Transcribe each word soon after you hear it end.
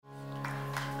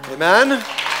Amen? That's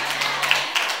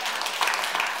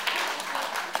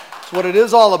what it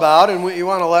is all about, and you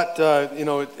want to let,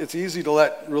 it's easy to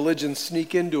let religion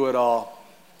sneak into it all,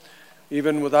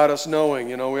 even without us knowing.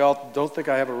 We all don't think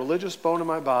I have a religious bone in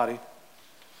my body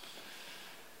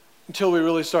until we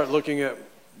really start looking at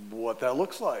what that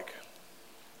looks like.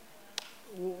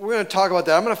 We're going to talk about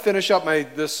that. I'm going to finish up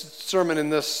this sermon in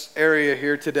this area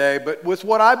here today, but with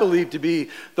what I believe to be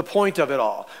the point of it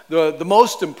all, the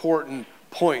most important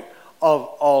point of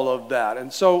all of that.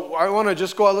 And so I want to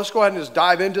let's go ahead and just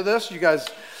dive into this. You guys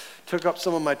took up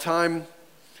some of my time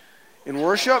in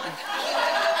worship.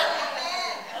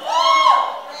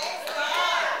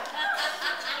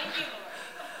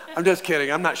 I'm just kidding.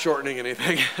 I'm not shortening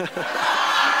anything.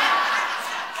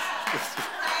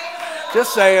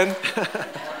 Just saying.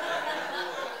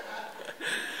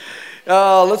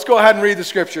 Let's go ahead and read the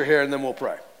scripture here, and then we'll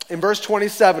pray. In verse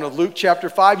 27 of Luke chapter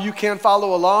 5, you can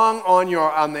follow along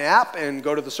on the app and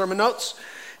go to the sermon notes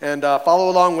and follow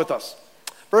along with us.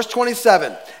 Verse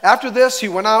 27, after this he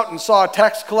went out and saw a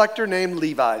tax collector named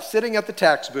Levi sitting at the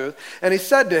tax booth, and he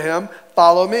said to him,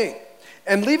 "Follow me."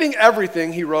 And leaving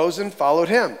everything, he rose and followed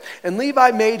him. And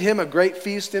Levi made him a great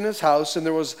feast in his house, and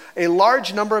there was a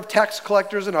large number of tax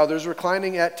collectors and others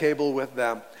reclining at table with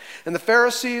them. And the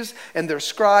Pharisees and their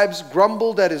scribes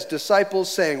grumbled at his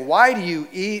disciples, saying, "Why do you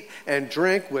eat and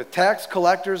drink with tax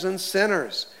collectors and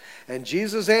sinners?" And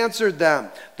Jesus answered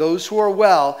them, "Those who are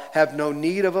well have no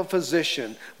need of a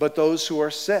physician, but those who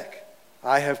are sick.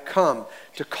 I have come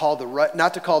to call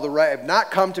not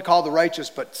come to call the righteous,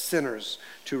 but sinners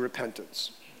to repentance."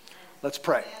 Let's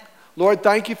pray. Lord,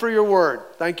 thank you for your word.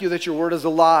 Thank you that your word is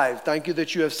alive. Thank you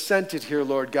that you have sent it here,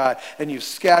 Lord God, and you've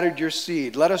scattered your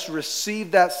seed. Let us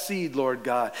receive that seed, Lord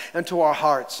God, into our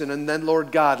hearts. And then,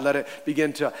 Lord God, let it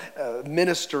begin to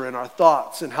minister in our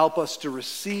thoughts and help us to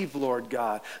receive, Lord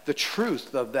God, the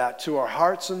truth of that to our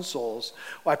hearts and souls.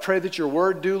 I pray that your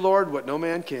word do, Lord, what no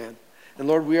man can. And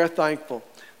Lord, we are thankful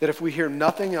that if we hear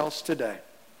nothing else today,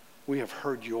 we have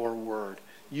heard your word.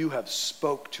 You have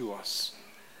spoke to us.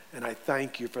 And I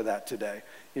thank you for that today.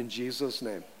 In Jesus'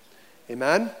 name.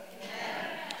 Amen? Amen.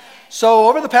 So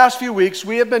over the past few weeks,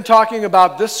 we have been talking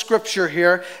about this scripture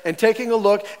here and taking a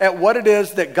look at what it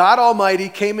is that God Almighty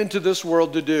came into this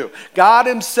world to do. God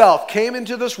himself came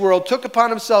into this world, took upon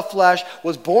himself flesh,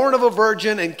 was born of a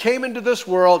virgin, and came into this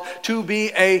world to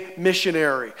be a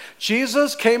missionary.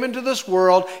 Jesus came into this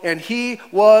world and he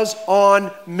was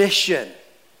on mission.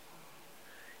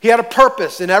 He had a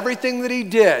purpose in everything that he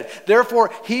did.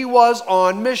 Therefore, he was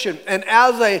on mission. And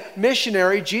as a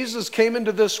missionary, Jesus came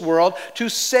into this world to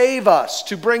save us,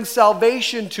 to bring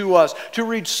salvation to us, to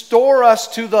restore us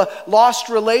to the lost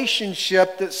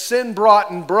relationship that sin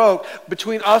brought and broke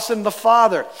between us and the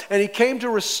Father. And he came to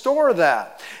restore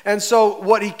that. And so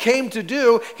what he came to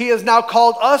do, he has now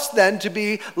called us then to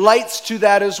be lights to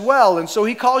that as well. And so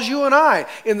he calls you and I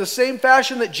in the same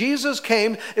fashion that Jesus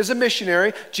came as a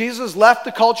missionary. Jesus left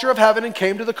the culture of heaven and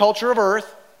came to the culture of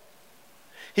earth.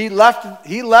 He left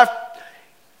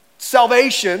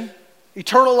salvation,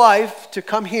 eternal life, to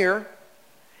come here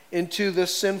into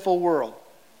this sinful world.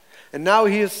 And now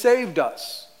he has saved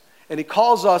us. And he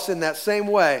calls us in that same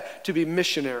way to be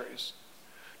missionaries.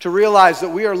 To realize that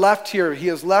we are left here. He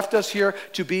has left us here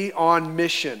to be on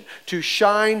mission, to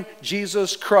shine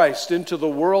Jesus Christ into the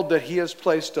world that he has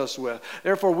placed us with.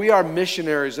 Therefore, we are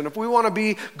missionaries. And if we want to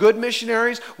be good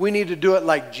missionaries, we need to do it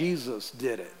like Jesus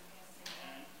did it.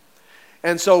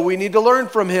 And so we need to learn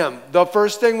from him. The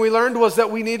first thing we learned was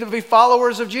that we need to be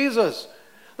followers of Jesus.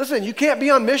 Listen, you can't be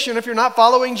on mission if you're not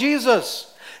following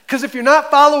Jesus. Because if you're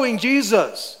not following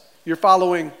Jesus, you're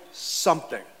following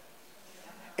something.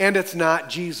 And it's not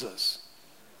Jesus.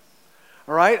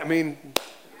 All right? I mean,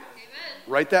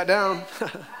 write that down.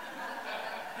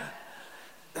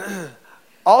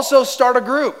 Also, start a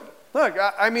group. Look,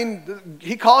 I mean,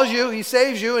 he calls you, he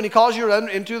saves you, and he calls you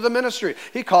into the ministry.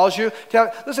 He calls you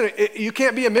to listen, you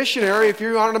can't be a missionary if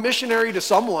you're not a missionary to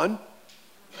someone.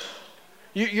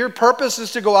 Your purpose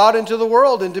is to go out into the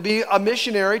world and to be a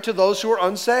missionary to those who are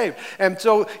unsaved. And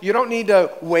so you don't need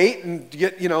to wait and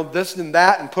get, this and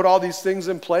that and put all these things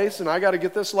in place and I got to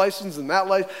get this license and that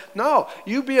license. No,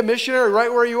 you be a missionary right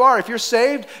where you are. If you're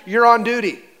saved, you're on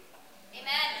duty.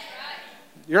 Amen.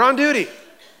 You're on duty.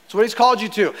 That's what he's called you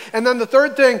to. And then the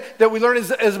third thing that we learn is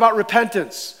about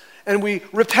repentance. And we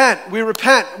repent.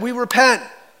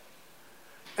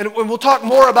 And we'll talk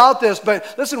more about this,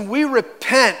 but listen, we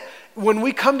repent. When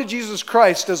we come to Jesus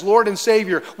Christ as Lord and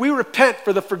Savior, we repent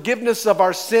for the forgiveness of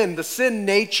our sin, the sin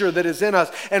nature that is in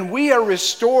us, and we are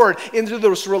restored into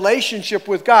this relationship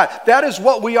with God. That is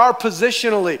what we are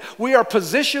positionally. We are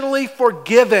positionally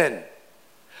forgiven.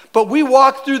 But we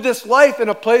walk through this life in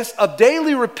a place of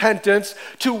daily repentance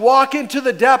to walk into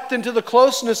the depth, into the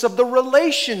closeness of the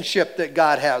relationship that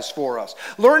God has for us.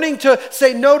 Learning to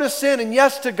say no to sin and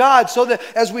yes to God, so that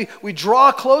as we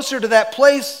draw closer to that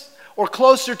place or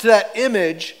closer to that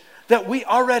image that we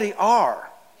already are.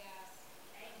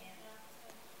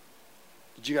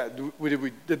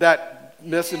 Did that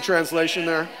miss in translation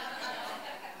there?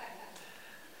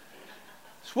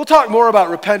 We'll talk more about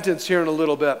repentance here in a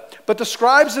little bit. But the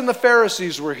scribes and the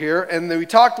Pharisees were here, and we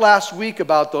talked last week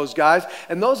about those guys,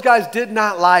 and those guys did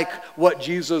not like what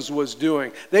Jesus was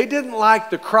doing. They didn't like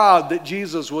the crowd that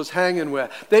Jesus was hanging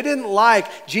with. They didn't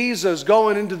like Jesus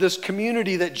going into this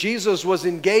community that Jesus was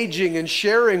engaging and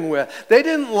sharing with. They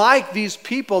didn't like these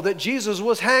people that Jesus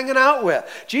was hanging out with.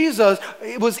 Jesus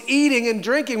was eating and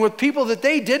drinking with people that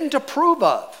they didn't approve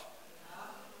of.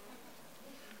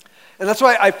 And that's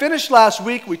why I finished last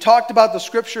week. We talked about the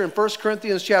scripture in 1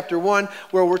 Corinthians chapter 1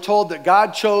 where we're told that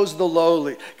God chose the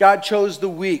lowly, God chose the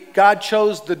weak, God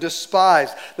chose the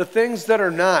despised, the things that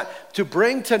are not, to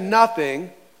bring to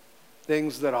nothing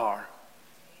things that are.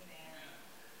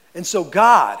 And so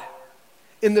God,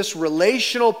 in this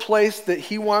relational place that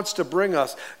He wants to bring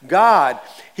us, God,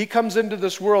 He comes into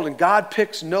this world and God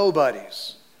picks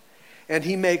nobodies and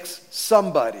He makes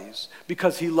somebodies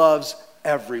because He loves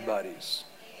everybody's.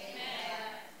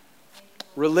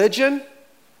 Religion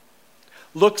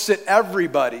looks at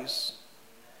everybody's,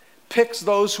 picks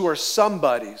those who are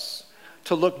somebodies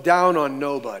to look down on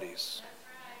nobodies.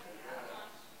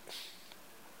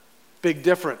 Big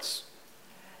difference.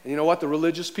 And you know what? The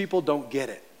religious people don't get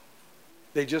it.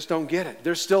 They just don't get it.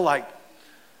 They're still like,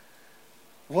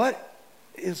 what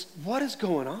is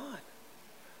going on?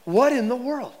 What in the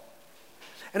world?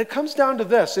 And it comes down to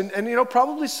this, and you know,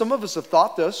 probably some of us have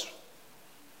thought this.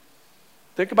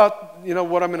 Think about, you know,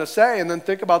 what I'm going to say, and then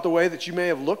think about the way that you may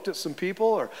have looked at some people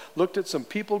or looked at some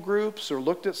people groups or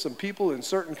looked at some people in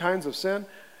certain kinds of sin.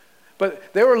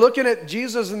 But they were looking at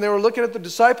Jesus and they were looking at the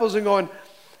disciples and going,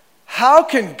 how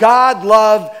can God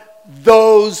love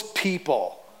those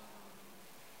people?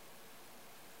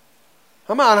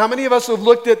 Come on, how many of us have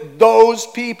looked at those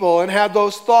people and had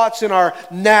those thoughts in our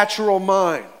natural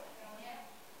mind?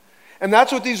 And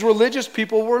that's what these religious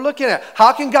people were looking at.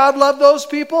 How can God love those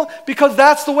people? Because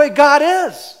that's the way God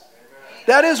is.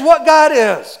 That is what God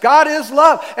is. God is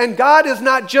love. And God is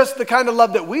not just the kind of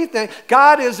love that we think.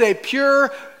 God is a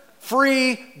pure,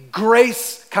 free,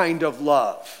 grace kind of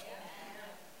love.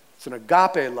 It's an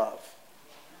agape love.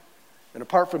 And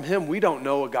apart from Him, we don't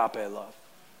know agape love.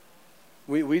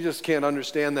 We just can't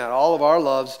understand that. All of our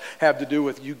loves have to do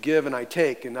with you give and I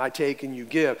take and you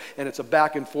give. And it's a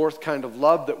back and forth kind of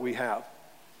love that we have.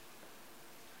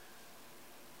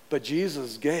 But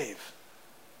Jesus gave.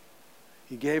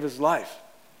 He gave His life,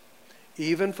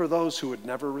 even for those who would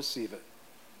never receive it.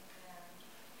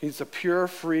 He's a pure,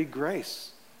 free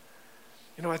grace.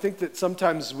 You know, I think that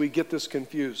sometimes we get this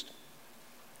confused.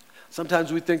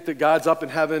 Sometimes we think that God's up in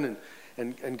heaven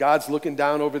and God's looking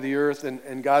down over the earth,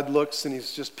 and God looks and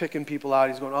He's just picking people out.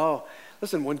 He's going, oh,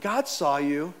 listen, when God saw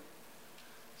you,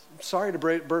 I'm sorry to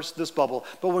burst this bubble,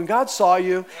 but when God saw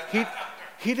you,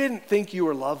 He didn't think you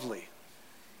were lovely.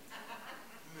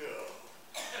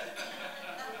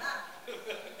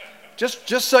 Just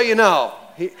so you know,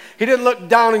 he didn't look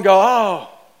down and go, oh,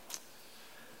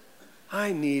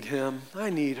 I need him, I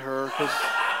need her, because...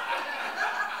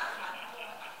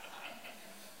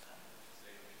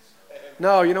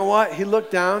 No, you know what? He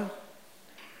looked down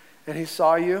and He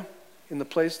saw you in the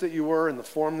place that you were, in the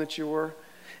form that you were,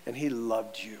 and He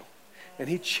loved you. And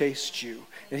He chased you.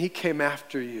 And He came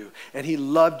after you. And He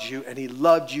loved you, and He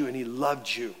loved you, and He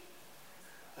loved you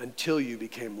until you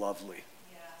became lovely.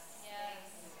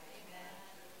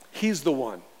 He's the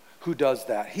one who does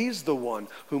that. He's the one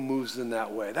who moves in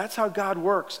that way. That's how God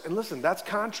works. And listen, that's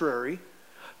contrary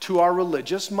to our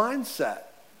religious mindset,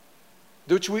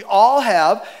 which we all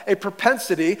have a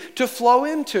propensity to flow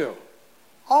into.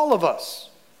 All of us.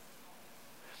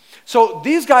 So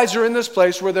these guys are in this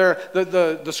place where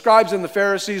the scribes and the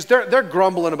Pharisees, they're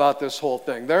grumbling about this whole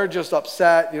thing. They're just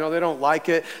upset. You know, they don't like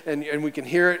it. And we can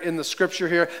hear it in the scripture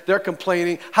here. They're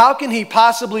complaining. How can He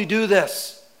possibly do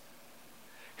this?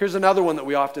 Here's another one that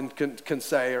we often can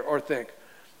say or think.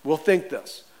 We'll think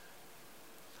this.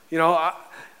 You know,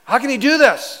 how can He do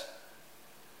this?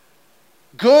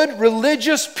 Good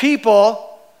religious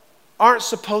people aren't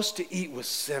supposed to eat with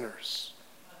sinners.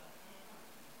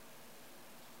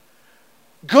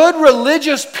 Good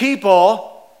religious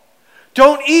people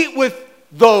don't eat with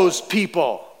those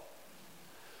people.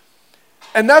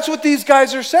 And that's what these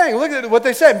guys are saying. Look at what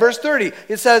they say in verse 30.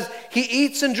 It says, He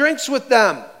eats and drinks with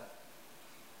them.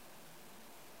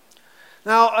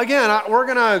 Now, again,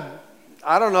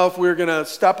 I don't know if we're going to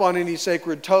step on any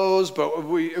sacred toes, but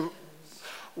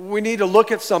we need to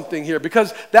look at something here,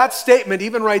 because that statement,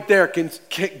 even right there,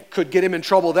 could get him in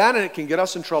trouble then, and it can get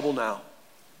us in trouble now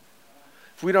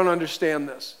if we don't understand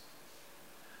this.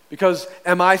 Because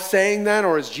am I saying then,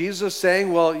 or is Jesus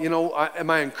saying, well, am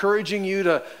I encouraging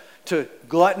you to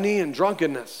gluttony and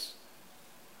drunkenness?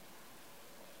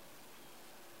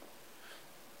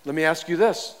 Let me ask you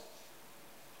this.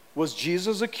 Was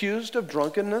Jesus accused of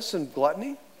drunkenness and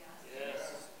gluttony?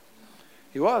 Yes.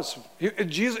 He was.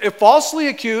 Jesus, if falsely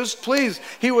accused, please,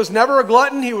 he was never a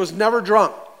glutton, he was never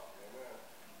drunk.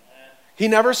 He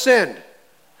never sinned,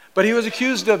 but he was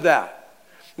accused of that.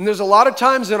 And there's a lot of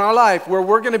times in our life where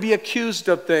we're going to be accused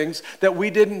of things that we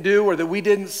didn't do, or that we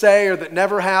didn't say, or that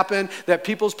never happened, that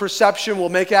people's perception will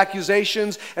make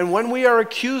accusations. And when we are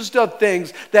accused of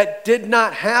things that did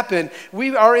not happen,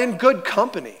 we are in good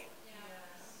company.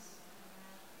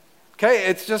 Okay,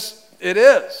 it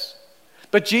is.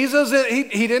 But Jesus,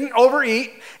 he didn't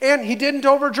overeat and he didn't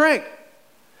overdrink.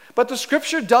 But the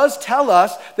scripture does tell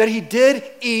us that he did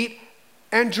eat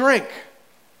and drink.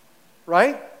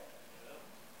 Right?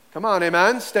 Come on,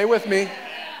 amen? Stay with me.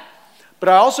 But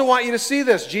I also want you to see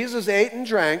this. Jesus ate and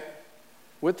drank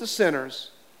with the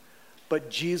sinners, but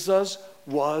Jesus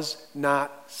was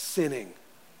not sinning.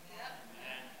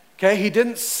 Okay, he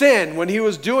didn't sin. When he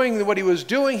was doing what he was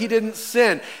doing, he didn't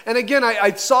sin. And again,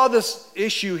 I saw this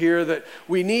issue here that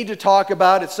we need to talk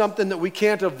about. It's something that we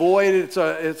can't avoid.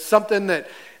 It's something that,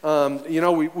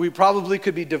 we probably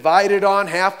could be divided on,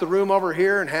 half the room over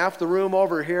here and half the room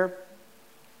over here.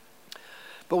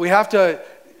 But we have to,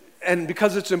 and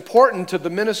because it's important to the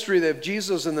ministry of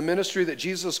Jesus and the ministry that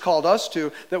Jesus called us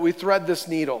to, that we thread this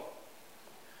needle.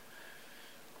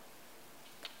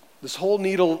 This whole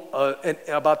needle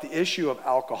about the issue of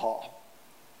alcohol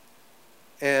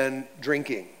and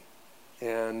drinking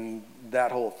and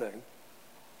that whole thing.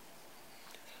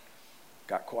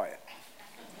 Got quiet.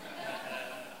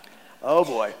 Oh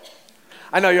boy.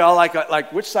 I know you're all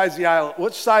like which side's the aisle?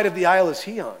 Which side of the aisle is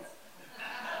he on?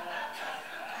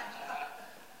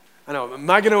 I know. Am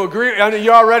I going to agree? I know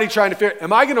you're already trying to figure.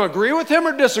 Am I going to agree with him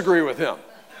or disagree with him?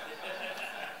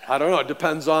 I don't know. It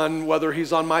depends on whether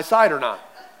he's on my side or not.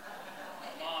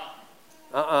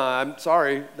 I'm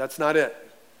sorry. That's not it.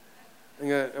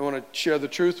 I want to share the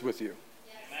truth with you.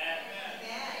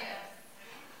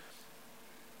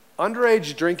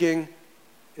 Underage drinking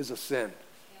is a sin.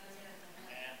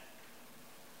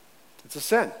 It's a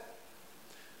sin.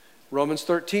 Romans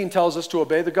 13 tells us to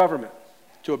obey the government,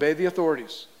 to obey the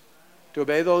authorities, to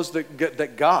obey those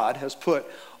that God has put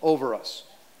over us,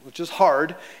 which is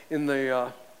hard in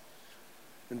the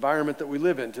environment that we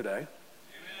live in today.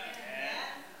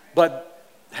 But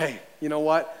hey, you know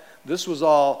what? This was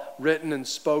all written and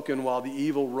spoken while the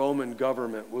evil Roman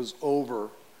government was over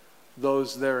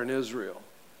those there in Israel.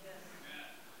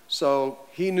 So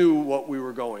he knew what we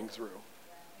were going through.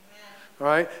 All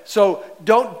right? So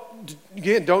don't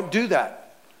do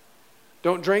that.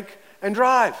 Don't drink and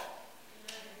drive.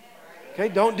 Okay?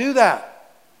 Don't do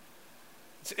that.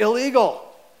 It's illegal.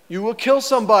 You will kill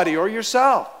somebody or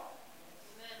yourself.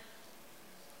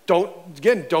 Don't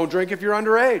drink if you're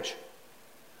underage.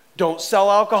 Don't sell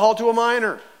alcohol to a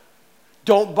minor.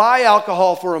 Don't buy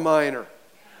alcohol for a minor.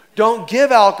 Don't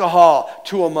give alcohol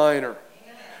to a minor.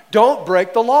 Don't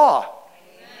break the law.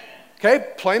 Okay,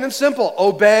 plain and simple.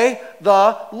 Obey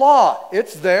the law.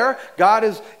 It's there. God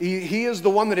is, He is the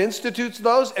one that institutes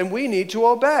those, and we need to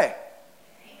obey.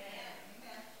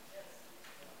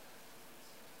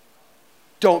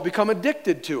 Don't become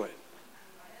addicted to it.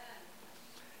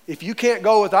 If you can't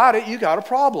go without it, you got a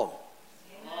problem.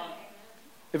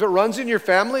 If it runs in your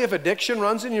family, if addiction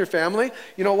runs in your family,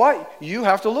 you know what? You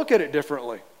have to look at it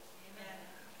differently.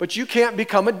 But you can't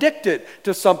become addicted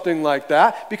to something like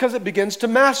that because it begins to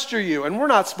master you. And we're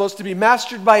not supposed to be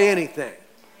mastered by anything.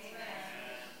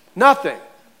 Nothing.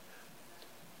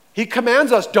 He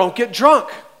commands us, don't get drunk.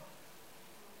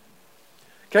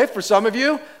 Okay, for some of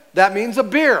you, that means a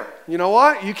beer. You know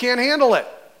what? You can't handle it.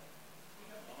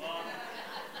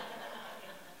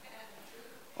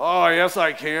 Oh, yes,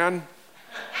 I can.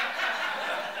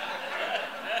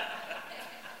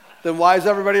 Then why does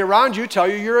everybody around you tell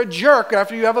you you're a jerk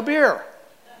after you have a beer?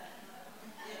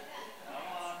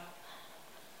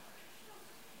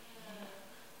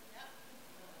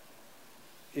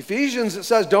 Ephesians, it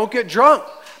says, don't get drunk,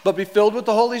 but be filled with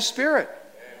the Holy Spirit.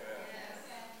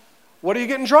 What are you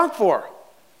getting drunk for?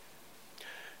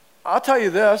 I'll tell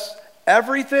you this,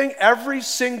 every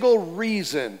single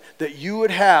reason that you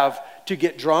would have to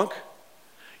get drunk,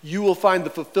 you will find the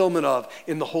fulfillment of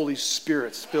in the Holy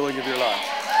Spirit's filling of your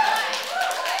life.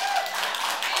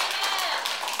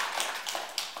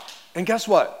 And guess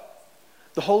what?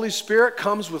 The Holy Spirit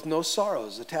comes with no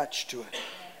sorrows attached to it,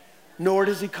 nor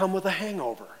does he come with a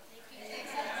hangover.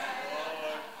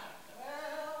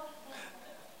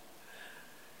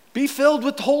 Be filled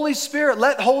with the Holy Spirit.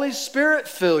 Let Holy Spirit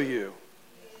fill you.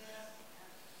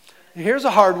 And here's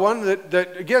a hard one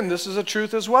that, again, this is a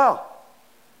truth as well.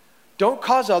 Don't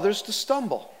cause others to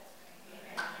stumble.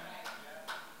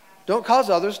 Don't cause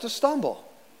others to stumble.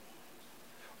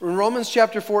 In Romans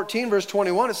chapter 14, verse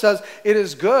 21, it says, "It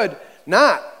is good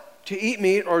not to eat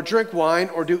meat or drink wine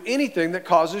or do anything that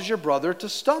causes your brother to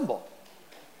stumble."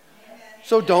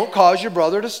 So don't cause your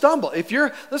brother to stumble. If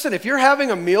you're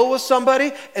having a meal with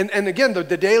somebody, and again, the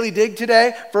daily dig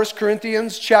today, 1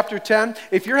 Corinthians chapter 10,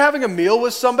 if you're having a meal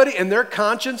with somebody and their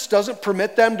conscience doesn't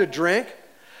permit them to drink,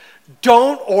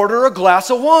 don't order a glass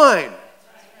of wine.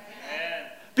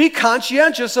 Be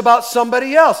conscientious about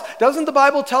somebody else. Doesn't the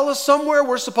Bible tell us somewhere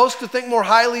we're supposed to think more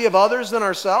highly of others than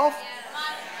ourselves?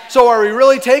 So are we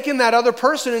really taking that other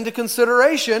person into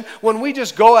consideration when we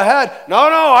just go ahead, no,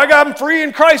 I got him free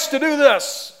in Christ to do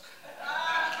this?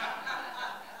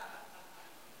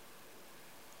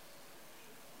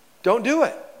 Don't do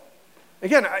it.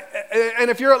 Again, and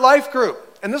if you're at Life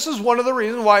Group, and this is one of the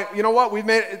reasons why, you know what, we've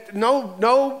made it,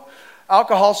 no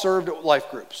alcohol served at Life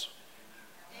Groups.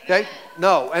 Okay?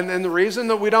 No. And the reason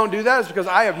that we don't do that is because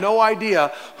I have no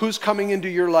idea who's coming into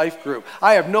your life group.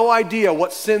 I have no idea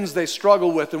what sins they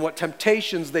struggle with and what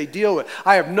temptations they deal with.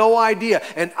 I have no idea.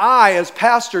 And I, as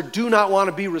pastor, do not want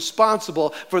to be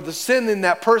responsible for the sin in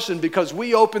that person because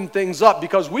we open things up,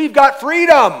 because we've got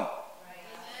freedom.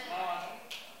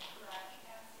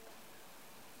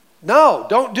 No,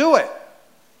 don't do it.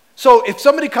 So if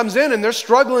somebody comes in and they're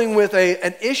struggling with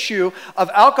an issue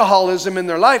of alcoholism in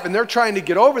their life and they're trying to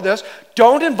get over this,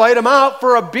 don't invite them out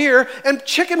for a beer and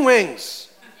chicken wings.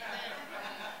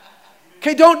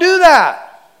 Okay, don't do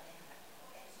that.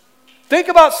 Think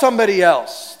about somebody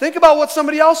else. Think about what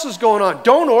somebody else is going on.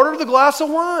 Don't order the glass of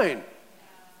wine.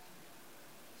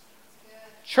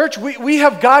 Church, we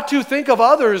have got to think of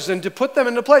others and to put them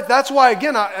into place. That's why,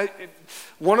 again,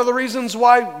 one of the reasons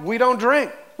why we don't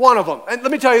drink. One of them. And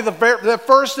let me tell you, the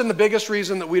first and the biggest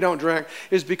reason that we don't drink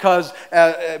is because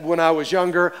when I was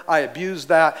younger, I abused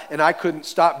that, and I couldn't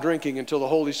stop drinking until the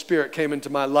Holy Spirit came into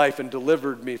my life and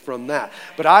delivered me from that.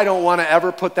 But I don't want to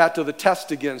ever put that to the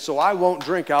test again, so I won't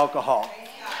drink alcohol.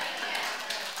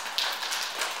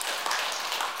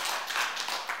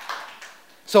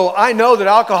 So I know that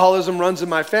alcoholism runs in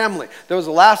my family. That was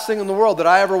the last thing in the world that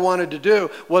I ever wanted to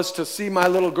do, was to see my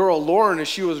little girl, Lauren, as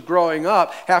she was growing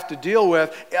up, have to deal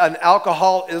with an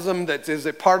alcoholism that is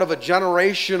a part of a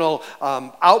generational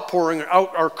outpouring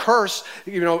or curse,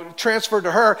 transferred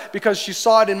to her because she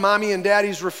saw it in mommy and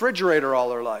daddy's refrigerator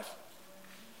all her life.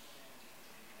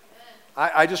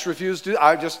 I just refuse to.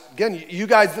 Again, you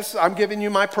guys, I'm giving you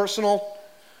my personal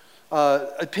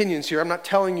opinions here. I'm not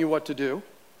telling you what to do.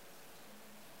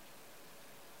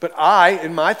 But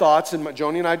in my thoughts, and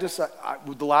Joni and I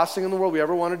the last thing in the world we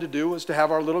ever wanted to do was to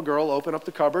have our little girl open up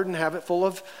the cupboard and have it full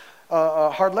of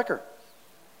hard liquor.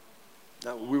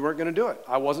 No, we weren't going to do it.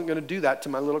 I wasn't going to do that to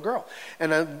my little girl.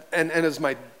 And as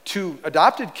my two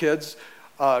adopted kids,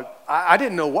 I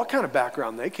didn't know what kind of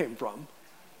background they came from.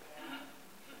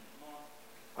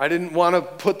 I didn't want to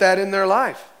put that in their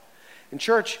life. In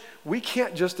church, we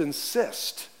can't just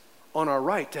insist on our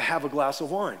right to have a glass of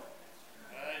wine,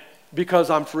 because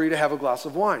I'm free to have a glass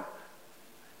of wine.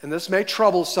 And this may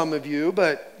trouble some of you,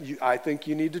 but I think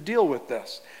you need to deal with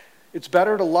this. It's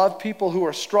better to love people who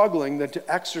are struggling than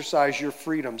to exercise your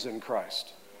freedoms in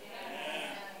Christ.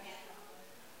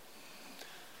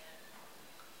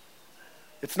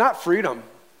 It's not freedom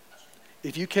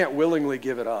if you can't willingly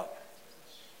give it up.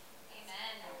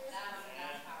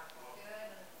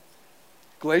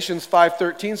 Galatians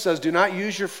 5:13 says, "Do not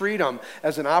use your freedom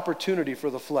as an opportunity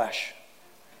for the flesh,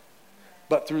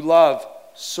 but through love,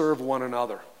 serve one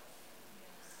another."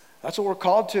 That's what we're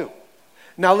called to.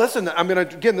 Now listen,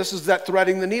 again, this is that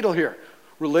threading the needle here.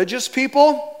 Religious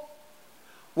people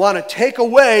want to take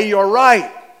away your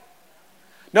right.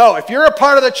 No, if you're a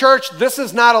part of the church, this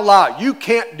is not allowed. You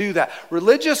can't do that.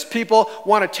 Religious people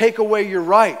want to take away your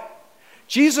right.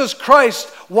 Jesus Christ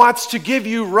wants to give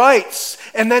you rights,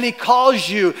 and then he calls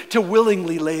you to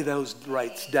willingly lay those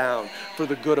rights down for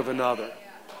the good of another.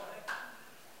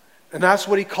 And that's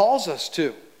what he calls us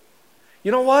to.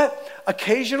 You know what?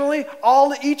 Occasionally,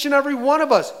 each and every one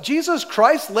of us, Jesus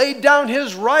Christ laid down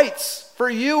his rights for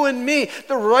you and me,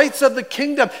 the rights of the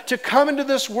kingdom, to come into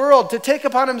this world, to take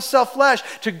upon himself flesh,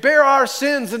 to bear our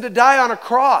sins, and to die on a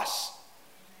cross.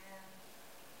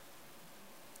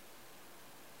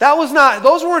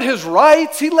 Those weren't his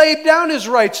rights. He laid down his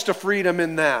rights to freedom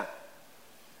in that.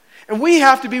 And we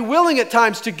have to be willing at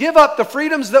times to give up the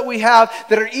freedoms that we have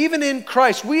that are even in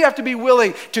Christ. We have to be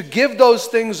willing to give those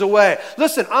things away.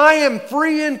 Listen, I am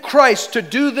free in Christ to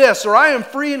do this, or I am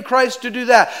free in Christ to do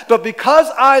that. But because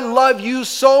I love you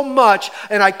so much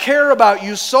and I care about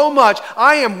you so much,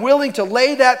 I am willing to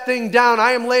lay that thing down.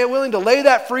 I am willing to lay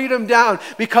that freedom down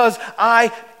because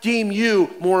I deem you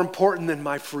more important than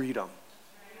my freedom.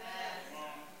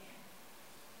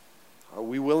 Are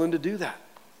we willing to do that?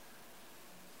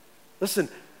 Listen,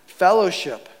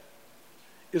 fellowship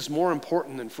is more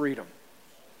important than freedom.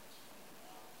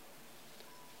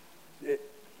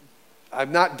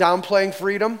 I'm not downplaying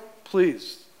freedom.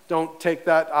 Please don't take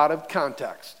that out of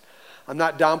context. I'm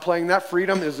not downplaying that.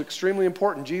 Freedom is extremely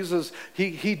important. Jesus,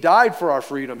 he died for our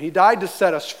freedom. He died to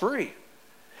set us free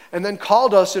and then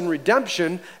called us in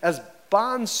redemption as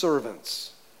bondservants.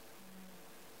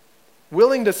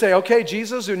 Willing to say, okay,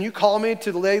 Jesus, when you call me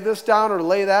to lay this down or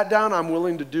lay that down, I'm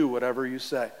willing to do whatever you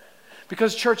say.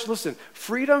 Because church, listen,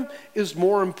 freedom is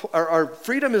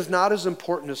freedom is not as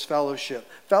important as fellowship.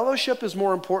 Fellowship is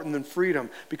more important than freedom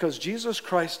because Jesus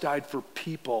Christ died for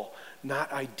people, not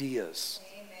ideas.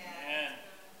 Amen.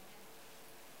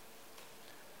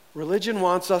 Religion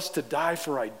wants us to die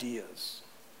for ideas.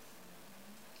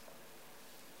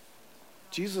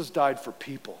 Jesus died for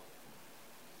people.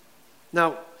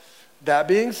 Now, that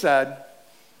being said,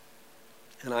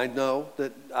 and I know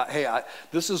that,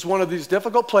 this is one of these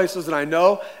difficult places, and I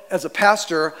know as a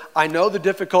pastor, I know the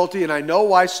difficulty, and I know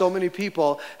why so many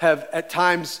people have at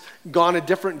times gone a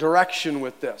different direction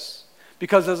with this.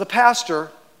 Because as a pastor,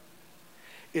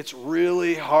 it's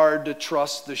really hard to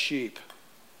trust the sheep.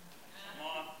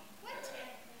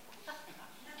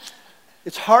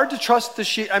 It's hard to trust the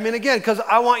sheep. I mean, again, because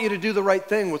I want you to do the right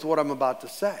thing with what I'm about to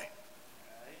say.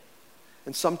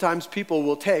 And sometimes people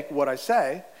will take what I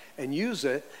say and use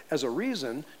it as a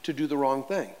reason to do the wrong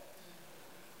thing.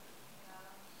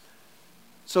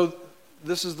 So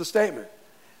this is the statement.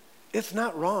 It's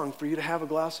not wrong for you to have a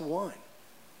glass of wine.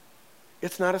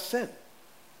 It's not a sin.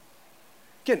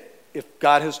 Again, if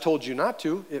God has told you not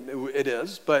to, it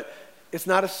is, but it's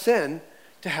not a sin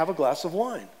to have a glass of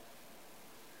wine.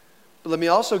 But let me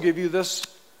also give you this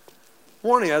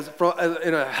warning.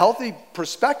 In a healthy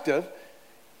perspective,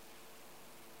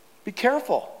 be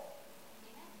careful.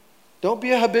 Don't be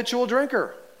a habitual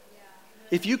drinker.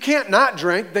 If you can't not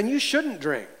drink, then you shouldn't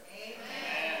drink.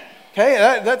 Okay,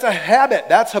 that's a habit.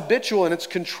 That's habitual and it's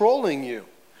controlling you.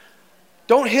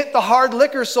 Don't hit the hard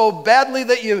liquor so badly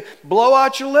that you blow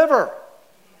out your liver.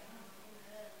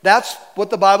 That's what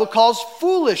the Bible calls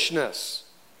foolishness.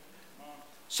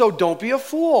 So don't be a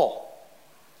fool.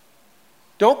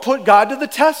 Don't put God to the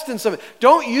test in something.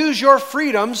 Don't use your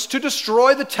freedoms to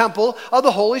destroy the temple of the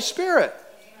Holy Spirit.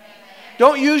 Amen.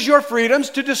 Don't use your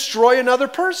freedoms to destroy another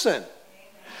person. Amen.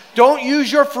 Don't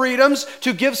use your freedoms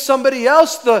to give somebody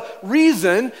else the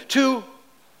reason to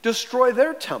destroy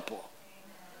their temple.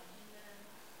 Amen.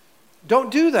 Don't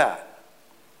do that.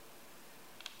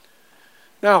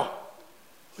 Now,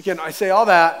 again, I say all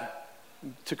that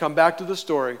to come back to the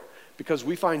story because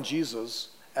we find Jesus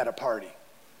at a party.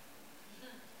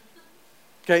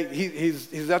 Okay,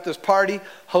 he's at this party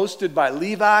hosted by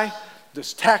Levi,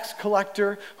 this tax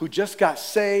collector who just got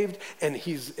saved, and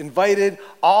he's invited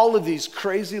all of these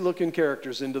crazy-looking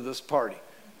characters into this party.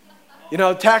 You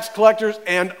know, tax collectors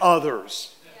and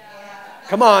others.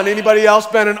 Come on, anybody else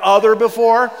been an other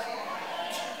before?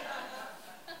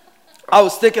 I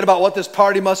was thinking about what this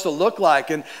party must have looked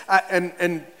like, and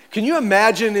can you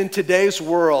imagine in today's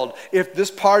world if this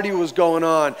party was going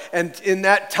on and in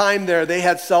that time there they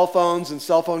had cell phones and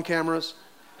cell phone cameras?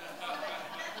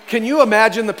 Can you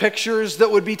imagine the pictures that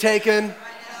would be taken?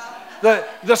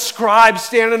 The scribes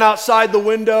standing outside the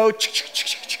window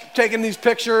taking these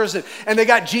pictures, and they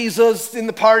got Jesus in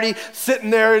the party sitting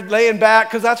there laying back,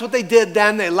 because that's what they did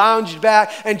then. They lounged back,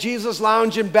 and Jesus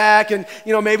lounging back, and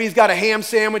maybe he's got a ham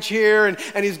sandwich here,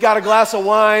 and he's got a glass of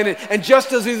wine, and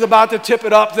just as he's about to tip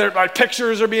it up,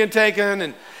 pictures are being taken,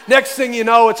 and next thing you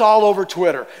know, it's all over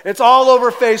Twitter. It's all over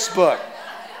Facebook.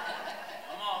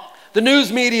 The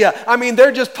news media,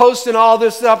 they're just posting all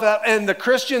this stuff, and the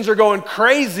Christians are going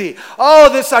crazy.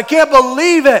 Oh, I can't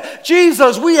believe it.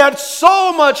 Jesus, we had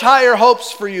so much higher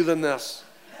hopes for you than this.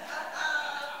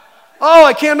 Oh,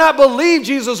 I cannot believe,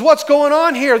 Jesus, what's going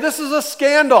on here? This is a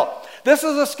scandal. This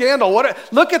is a scandal.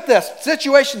 Look at this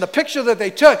situation, the picture that they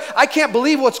took. I can't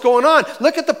believe what's going on.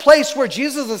 Look at the place where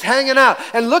Jesus is hanging out,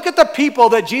 and look at the people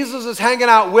that Jesus is hanging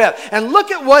out with, and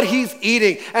look at what he's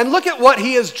eating, and look at what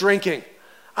he is drinking.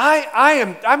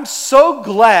 I'm so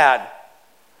glad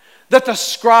that the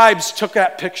scribes took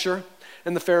that picture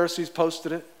and the Pharisees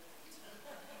posted it?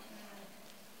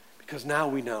 Because now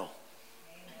we know.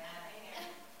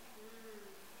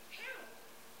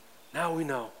 Now we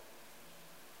know.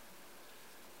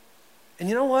 And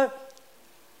you know what?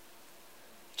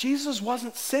 Jesus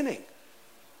wasn't sinning.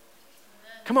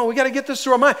 Come on, we got to get this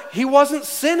through our mind. He wasn't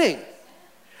sinning.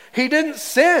 He didn't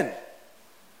sin.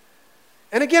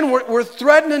 And again, we're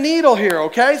threading a needle here,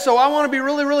 okay? So I want to be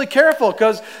really, really careful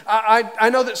because I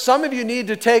know that some of you need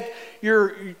to take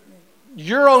your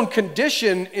own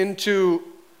condition into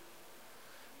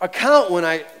account when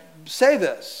I say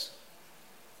this.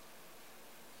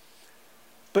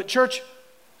 But church,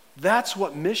 that's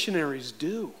what missionaries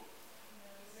do.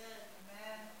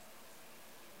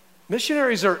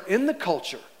 Missionaries are in the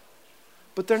culture,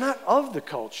 but they're not of the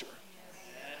culture.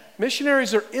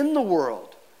 Missionaries are in the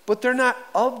world, but they're not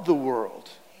of the world.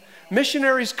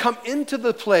 Missionaries come into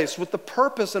the place with the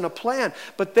purpose and a plan,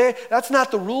 but that's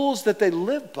not the rules that they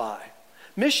live by.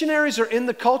 Missionaries are in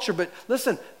the culture, but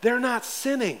listen, they're not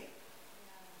sinning.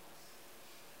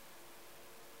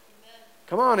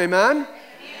 Come on, amen?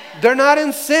 They're not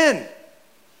in sin.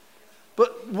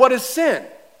 But what is sin?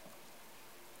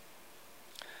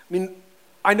 I mean,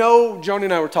 I know Joni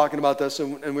and I were talking about this,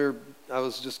 and I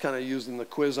was just kind of using the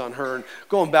quiz on her and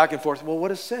going back and forth. Well,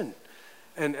 what is sin?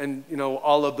 And you know,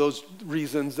 all of those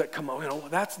reasons that come out. You know,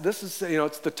 this is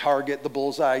it's the target, the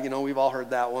bullseye. You know, we've all heard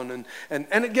that one. And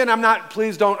again, I'm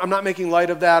not making light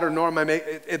of that, or nor am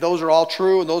I those are all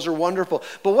true and those are wonderful.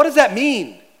 But what does that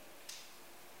mean?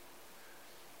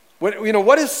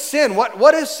 What is sin?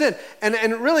 What is sin? And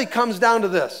it really comes down to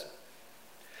this.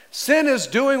 Sin is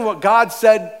doing what God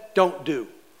said don't do.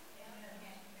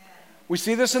 We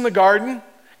see this in the garden.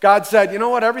 God said, you know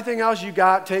what, everything else you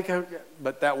got,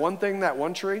 but that one thing, that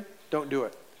one tree, don't do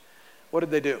it. What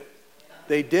did they do?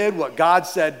 They did what God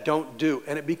said don't do,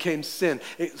 and it became sin.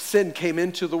 Sin came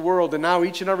into the world, and now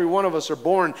each and every one of us are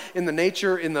born in the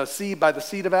nature, in the seed, by the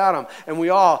seed of Adam, and we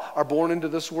all are born into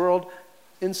this world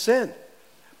in sin.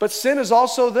 But sin is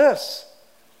also this.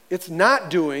 It's not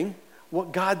doing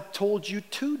what God told you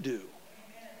to do.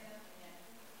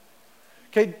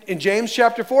 Okay, in James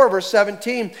chapter 4, verse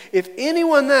 17, if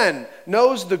anyone then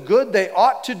knows the good they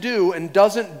ought to do and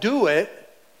doesn't do it,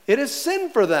 it is sin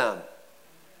for them.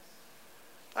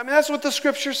 I mean, that's what the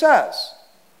scripture says.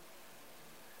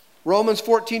 Romans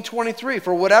 14:23,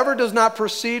 for whatever does not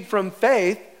proceed from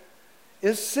faith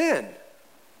is sin.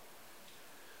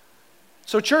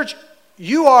 So church,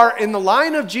 you are in the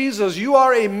line of Jesus, you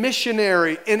are a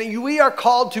missionary, and we are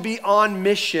called to be on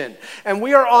mission. And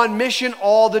we are on mission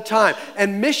all the time.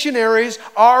 And missionaries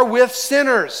are with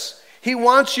sinners. He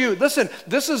wants you. Listen,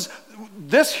 this is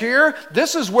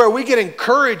where we get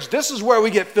encouraged. This is where we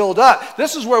get filled up.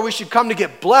 This is where we should come to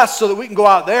get blessed so that we can go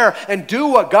out there and do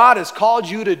what God has called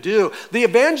you to do. The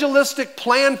evangelistic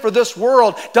plan for this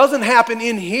world doesn't happen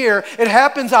in here. It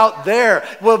happens out there.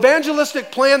 The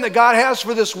evangelistic plan that God has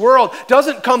for this world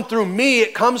doesn't come through me.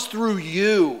 It comes through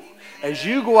you. As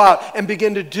you go out and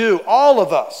begin to do, all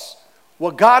of us,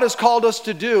 what God has called us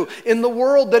to do in the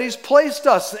world that He's placed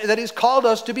us, that He's called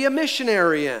us to be a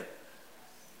missionary in.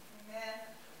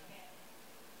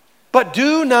 But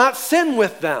do not sin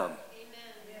with them. Amen.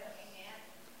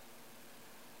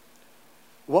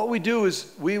 What we do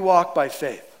is we walk by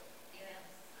faith. Yes.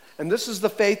 And this is the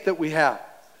faith that we have.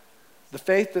 The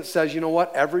faith that says, you know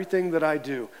what, everything that I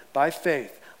do, by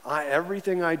faith,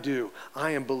 everything I do,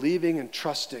 I am believing and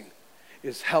trusting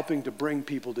is helping to bring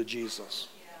people to Jesus.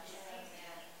 Yes.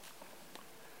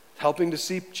 Helping to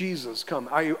see Jesus come.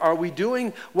 Are we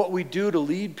doing what we do to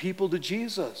lead people to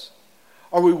Jesus?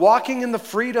 Are we walking in the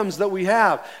freedoms that we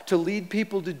have to lead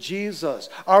people to Jesus?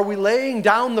 Are we laying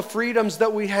down the freedoms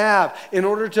that we have in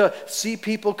order to see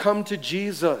people come to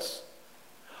Jesus?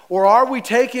 Or are we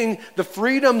taking the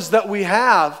freedoms that we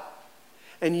have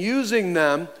and using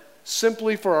them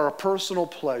simply for our personal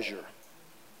pleasure?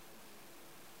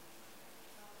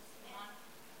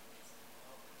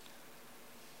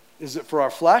 Is it for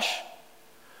our flesh,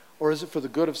 or is it for the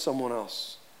good of someone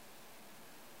else?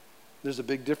 There's a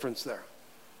big difference there.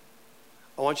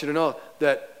 I want you to know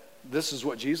that this is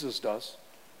what Jesus does.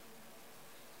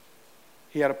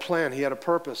 He had a plan. He had a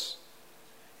purpose.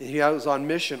 And He was on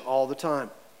mission all the time.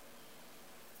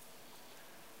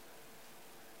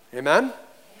 Amen? Amen?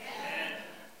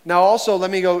 Now also, let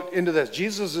me go into this.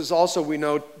 Jesus is also, we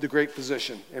know, the great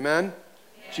physician. Amen? Amen?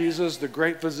 Jesus, the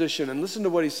great physician. And listen to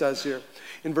what He says here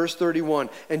in verse 31.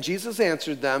 And Jesus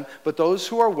answered them, but those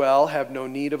who are well have no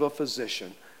need of a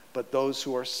physician, but those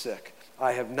who are sick.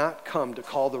 I have not come to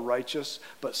call the righteous,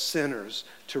 but sinners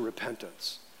to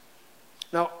repentance.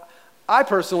 Now, I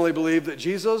personally believe that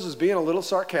Jesus is being a little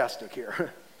sarcastic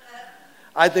here.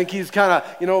 I think he's kind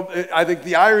of, I think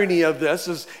the irony of this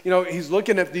is, he's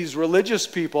looking at these religious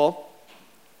people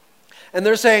and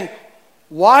they're saying,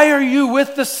 why are you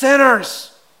with the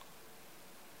sinners?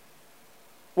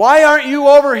 Why aren't you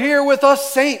over here with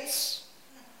us saints?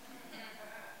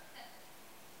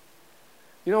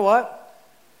 You know what?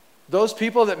 Those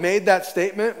people that made that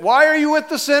statement, why are you with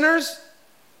the sinners?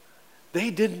 They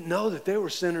didn't know that they were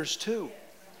sinners too.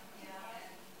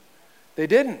 They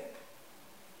didn't.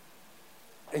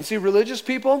 And see, religious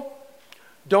people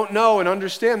don't know and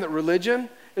understand that religion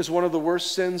is one of the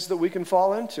worst sins that we can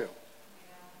fall into.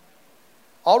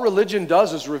 All religion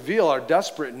does is reveal our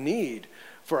desperate need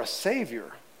for a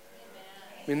Savior.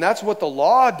 I mean, that's what the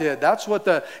law did. That's what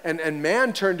and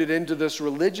man turned it into this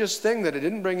religious thing that it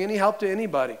didn't bring any help to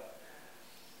anybody.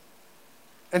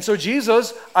 And so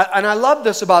Jesus, and I love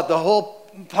this about the whole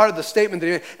part of the statement that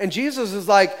he made. And Jesus is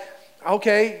like,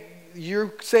 okay,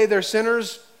 you say they're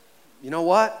sinners. You know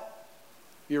what?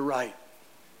 You're right.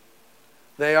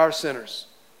 They are sinners.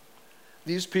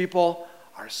 These people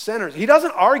are sinners. He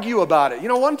doesn't argue about it.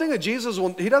 One thing that Jesus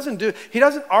he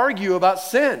doesn't argue about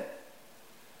sin.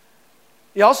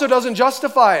 He also doesn't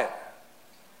justify it.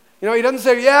 He doesn't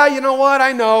say, yeah, you know what?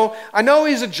 I know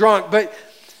he's a drunk, but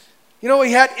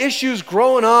he had issues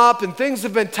growing up and things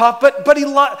have been tough, but he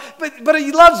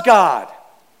loves God.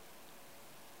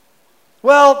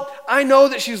 Well, I know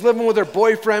that she's living with her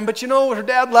boyfriend, but her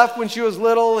dad left when she was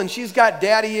little and she's got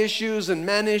daddy issues and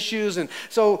men issues. And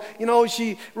so,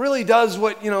 she really does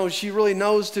what, she really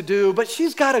knows to do, but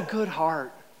she's got a good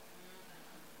heart.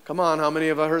 Come on, how many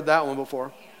of you have heard that one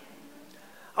before?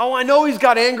 Oh, I know he's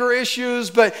got anger issues,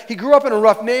 but he grew up in a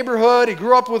rough neighborhood. He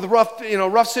grew up with a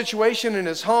rough situation in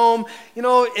his home.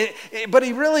 But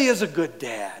he really is a good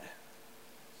dad.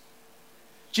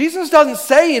 Jesus doesn't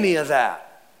say any of that.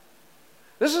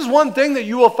 This is one thing that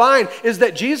you will find is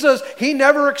that Jesus, he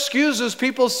never excuses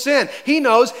people's sin. He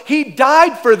knows he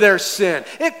died for their sin.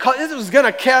 It was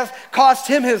going to cost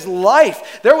him his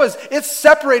life. It's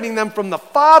separating them from the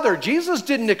Father. Jesus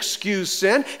didn't excuse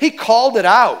sin. He called it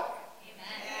out.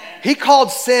 He called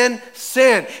sin,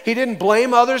 sin. He didn't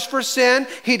blame others for sin.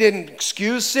 He didn't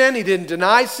excuse sin. He didn't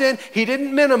deny sin. He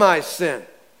didn't minimize sin.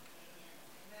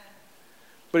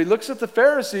 But he looks at the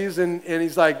Pharisees and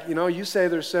he's like, you say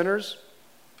they're sinners.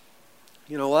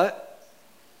 You know what?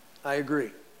 I agree.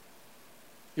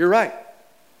 You're right.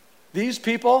 These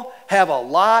people have a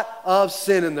lot of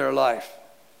sin in their life.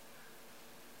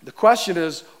 The question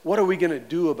is, what are we going to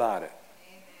do about it?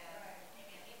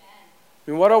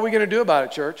 I mean, what are we going to do about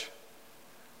it, church?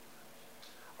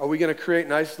 Are we going to create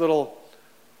nice little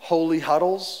holy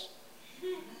huddles?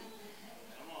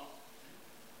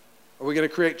 Are we going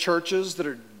to create churches that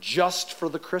are just for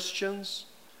the Christians?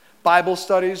 Bible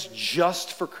studies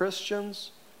just for Christians?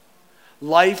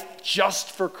 Life just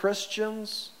for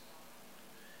Christians?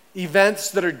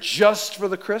 Events that are just for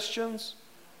the Christians?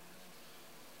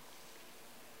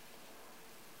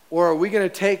 Or are we going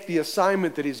to take the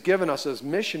assignment that he's given us as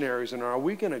missionaries and are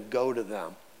we going to go to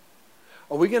them?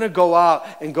 Are we going to go out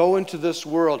and go into this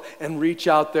world and reach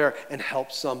out there and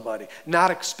help somebody? Not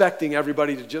expecting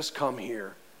everybody to just come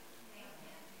here.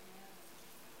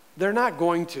 They're not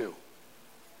going to.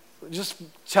 Just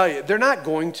tell you, they're not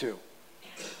going to.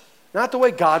 Not the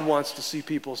way God wants to see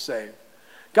people saved.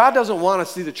 God doesn't want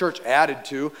to see the church added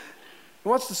to. He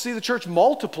wants to see the church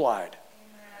multiplied.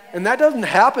 And that doesn't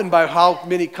happen by how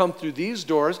many come through these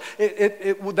doors.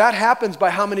 That happens by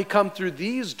how many come through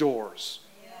these doors.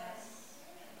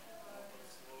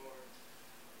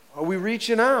 Are we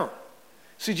reaching out?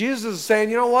 See, Jesus is saying,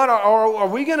 you know what? Are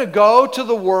we going to go to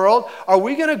the world? Are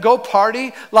we going to go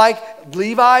party like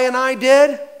Levi and I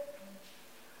did?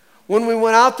 When we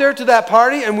went out there to that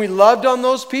party and we loved on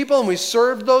those people and we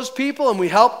served those people and we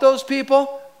helped those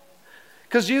people?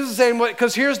 Because Jesus is saying,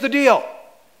 because here's the deal.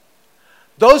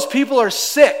 Those people are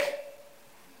sick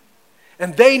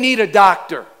and they need a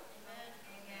doctor.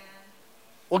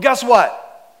 Well, guess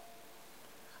what?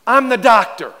 I'm the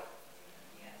doctor.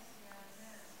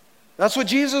 That's what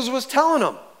Jesus was telling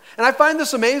them. And I find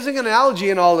this amazing analogy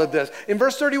in all of this. In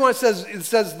verse 31 it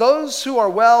says, those who are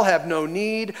well have no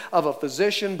need of a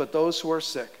physician, but those who are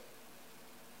sick.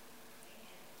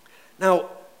 Now,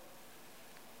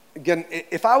 again,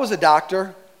 if I was a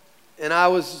doctor and I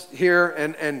was here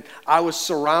and I was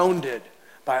surrounded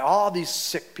by all these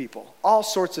sick people, all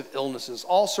sorts of illnesses,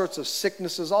 all sorts of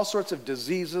sicknesses, all sorts of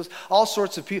diseases, all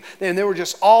sorts of people, and they were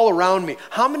just all around me,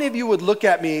 how many of you would look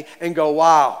at me and go,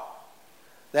 wow,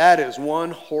 that is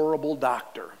one horrible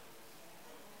doctor?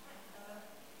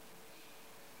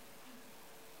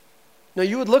 Now,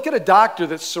 you would look at a doctor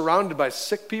that's surrounded by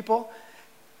sick people,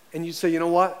 and you'd say, you know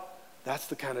what? That's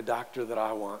the kind of doctor that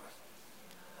I want.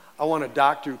 I want a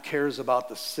doctor who cares about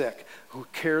the sick, who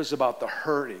cares about the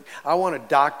hurting. I want a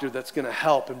doctor that's going to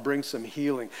help and bring some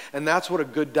healing. And that's what a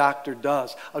good doctor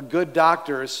does. A good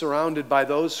doctor is surrounded by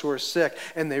those who are sick,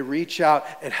 and they reach out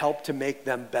and help to make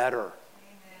them better.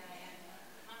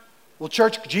 Well,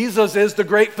 church, Jesus is the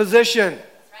great physician.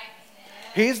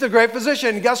 He's the great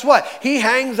physician. And guess what? He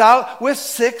hangs out with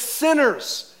sick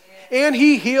sinners, and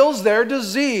he heals their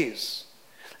disease.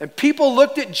 And people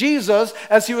looked at Jesus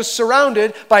as he was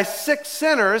surrounded by sick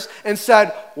sinners and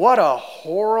said, what a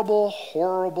horrible,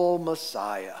 horrible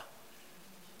Messiah.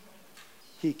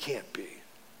 He can't be.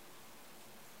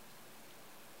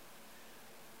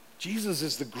 Jesus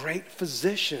is the great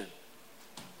physician.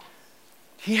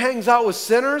 He hangs out with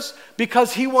sinners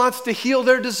because he wants to heal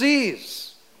their disease.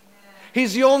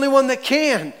 He's the only one that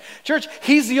can. Church,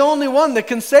 he's the only one that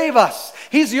can save us.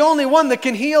 He's the only one that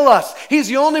can heal us. He's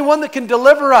the only one that can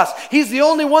deliver us. He's the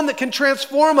only one that can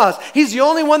transform us. He's the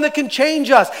only one that can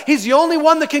change us. He's the only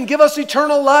one that can give us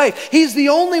eternal life. He's the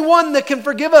only one that can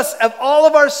forgive us of all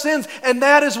of our sins. And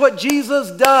that is what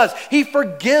Jesus does. He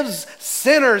forgives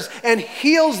sinners and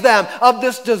heals them of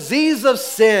this disease of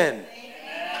sin.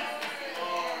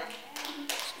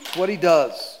 That's what he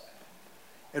does.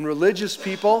 And religious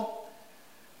people,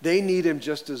 they need him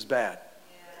just as bad.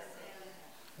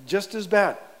 Just as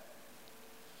bad.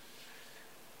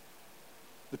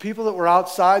 The people that were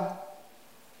outside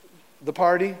the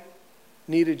party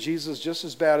needed Jesus just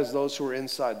as bad as those who were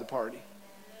inside the party.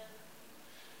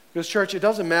 Because, church, it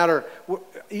doesn't matter.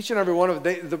 Each and every one of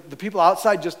them, the people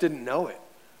outside just didn't know it.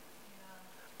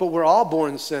 But we're all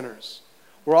born sinners.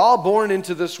 We're all born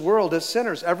into this world as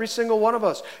sinners. Every single one of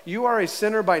us. You are a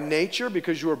sinner by nature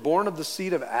because you were born of the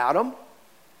seed of Adam.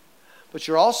 But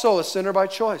you're also a sinner by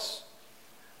choice.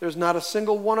 There's not a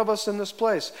single one of us in this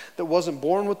place that wasn't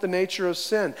born with the nature of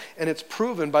sin. And it's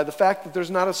proven by the fact that there's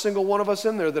not a single one of us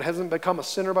in there that hasn't become a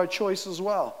sinner by choice as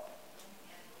well.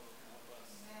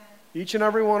 Each and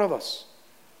every one of us.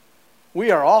 We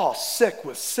are all sick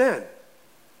with sin.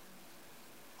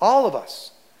 All of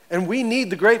us. And we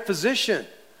need the great physician.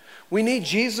 We need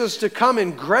Jesus to come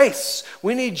in grace.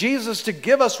 We need Jesus to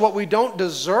give us what we don't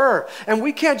deserve. And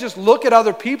we can't just look at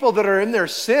other people that are in their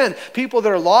sin, people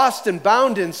that are lost and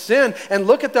bound in sin, and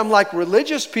look at them like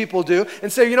religious people do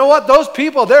and say, you know what, those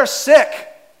people, they're sick.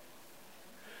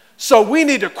 So we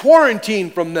need to quarantine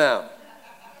from them.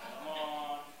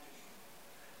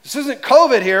 This isn't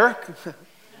COVID here.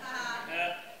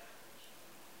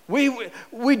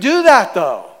 We do that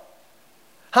though.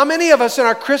 How many of us in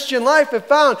our Christian life have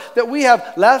found that we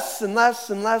have less and less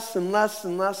and less and less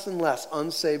and less and less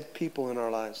unsaved people in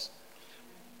our lives?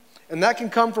 And that can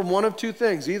come from one of two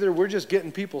things. Either we're just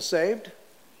getting people saved,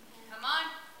 come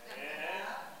on,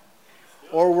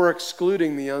 or we're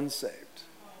excluding the unsaved.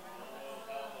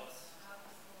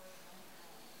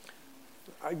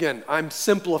 Again, I'm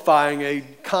simplifying a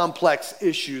complex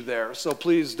issue there, so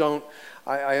please don't,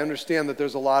 I understand that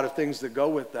there's a lot of things that go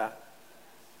with that.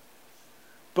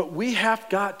 But we have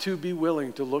got to be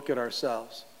willing to look at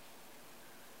ourselves.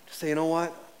 To say, you know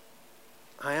what?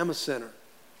 I am a sinner.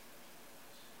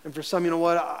 And for some, you know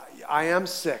what? I am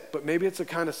sick, but maybe it's a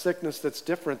kind of sickness that's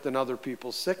different than other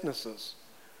people's sicknesses.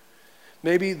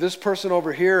 Maybe this person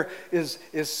over here is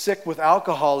sick with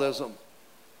alcoholism.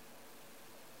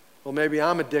 Well, maybe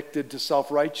I'm addicted to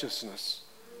self-righteousness.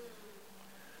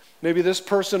 Maybe this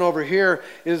person over here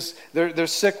they're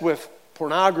sick with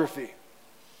pornography.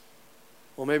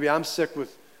 Well, maybe I'm sick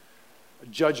with a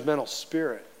judgmental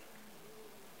spirit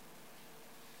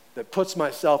that puts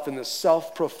myself in this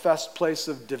self-professed place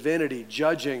of divinity,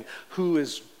 judging who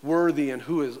is worthy and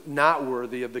who is not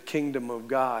worthy of the kingdom of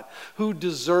God, who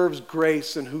deserves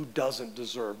grace and who doesn't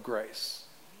deserve grace.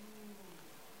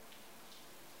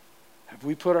 Have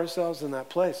we put ourselves in that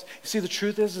place? You see, the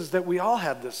truth is that we all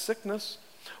have this sickness.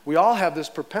 We all have this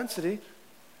propensity.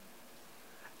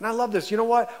 And I love this. You know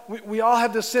what? We all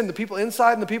have this sin. The people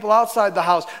inside and the people outside the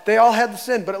house, they all had the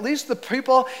sin. But at least the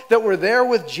people that were there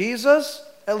with Jesus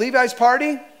at Levi's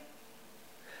party,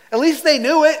 at least they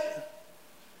knew it. At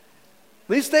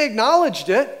least they acknowledged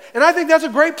it. And I think that's a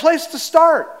great place to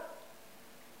start.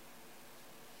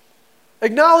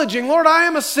 Acknowledging, Lord, I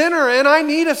am a sinner and I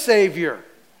need a Savior.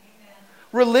 Amen.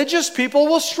 Religious people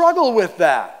will struggle with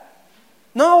that.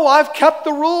 No, I've kept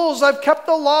the rules. I've kept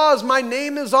the laws. My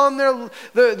name is on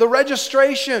the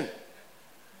registration.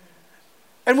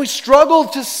 And we struggle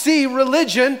to see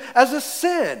religion as a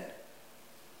sin.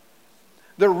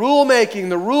 their rule making,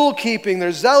 their rule keeping,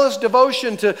 their zealous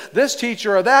devotion to this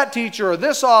teacher or that teacher or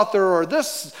this author or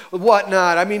this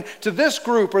whatnot. I mean, to this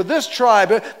group or this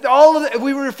tribe. All of it,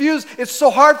 we refuse. It's so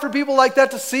hard for people like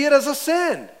that to see it as a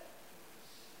sin.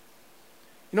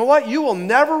 You know what? You will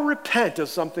never repent of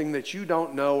something that you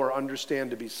don't know or understand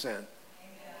to be sin.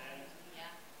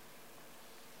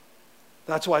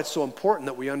 That's why it's so important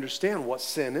that we understand what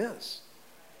sin is.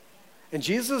 And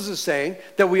Jesus is saying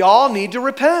that we all need to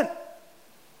repent.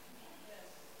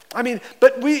 I mean,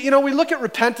 but we look at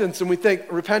repentance and we think,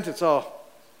 repentance, that's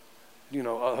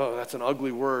an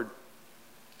ugly word.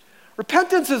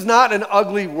 Repentance is not an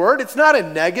ugly word. It's not a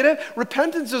negative.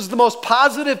 Repentance is the most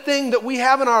positive thing that we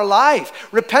have in our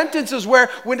life. Repentance is when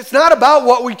it's not about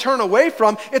what we turn away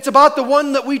from, it's about the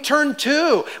one that we turn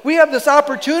to. We have this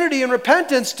opportunity in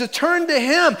repentance to turn to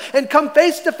Him and come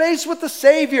face to face with the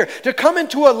Savior, to come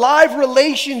into a live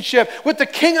relationship with the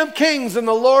King of Kings and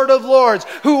the Lord of Lords,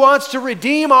 who wants to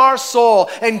redeem our soul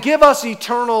and give us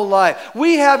eternal life.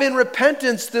 We have in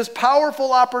repentance this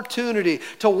powerful opportunity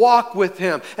to walk with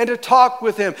Him and to talk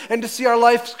with Him and to see our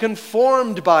lives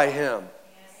conformed by Him.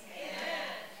 Yes.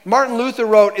 Martin Luther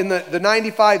wrote in the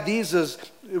 95 Theses,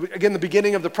 again, the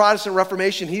beginning of the Protestant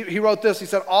Reformation, he wrote this. He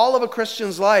said, all of a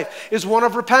Christian's life is one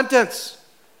of repentance.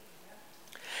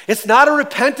 It's not a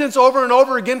repentance over and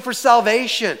over again for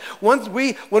salvation. When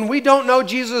we don't know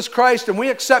Jesus Christ and we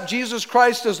accept Jesus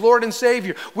Christ as Lord and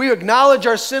Savior, we acknowledge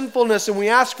our sinfulness and we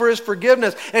ask for His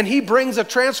forgiveness, and He brings a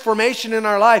transformation in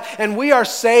our life, and we are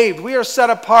saved, we are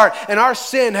set apart, and our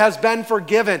sin has been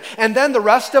forgiven. And then the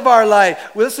rest of our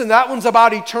life, listen, that one's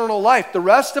about eternal life. The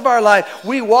rest of our life,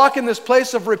 we walk in this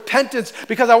place of repentance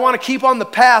because I want to keep on the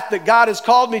path that God has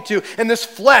called me to, and this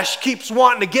flesh keeps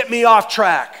wanting to get me off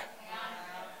track.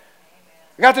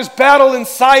 I got this battle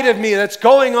inside of me that's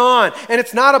going on, and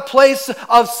it's not a place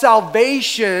of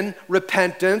salvation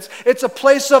repentance. It's a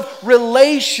place of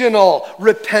relational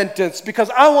repentance,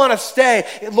 because I want to stay,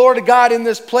 Lord God, in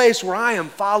this place where I am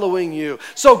following You.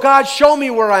 So God, show me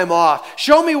where I'm off.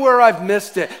 Show me where I've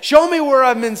missed it. Show me where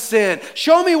I'm in sin.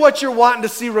 Show me what You're wanting to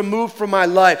see removed from my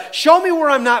life. Show me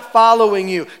where I'm not following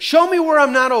You. Show me where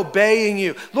I'm not obeying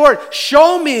You. Lord,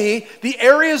 show me the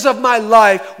areas of my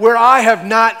life where I have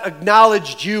not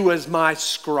acknowledged You as my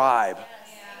scribe.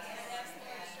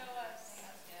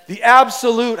 The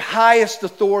absolute highest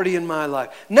authority in my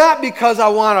life. Not because I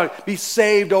want to be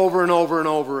saved over and over and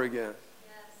over again.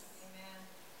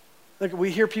 Like, we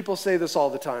hear people say this all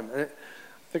the time. I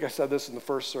think I said this in the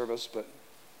first service, but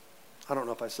I don't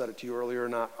know if I said it to you earlier or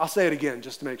not. I'll say it again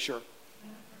just to make sure.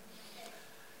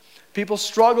 People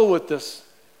struggle with this.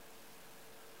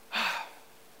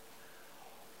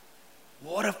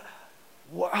 What if...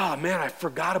 Oh man, I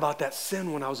forgot about that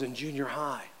sin when I was in junior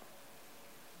high.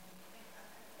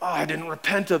 Oh, I didn't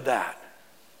repent of that.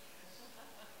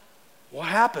 What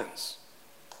happens?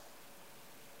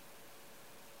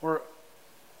 Or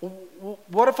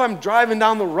what if I'm driving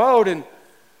down the road and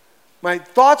my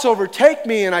thoughts overtake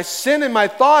me and I sin in my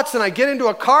thoughts and I get into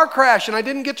a car crash and I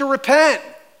didn't get to repent?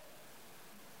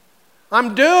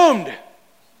 I'm doomed.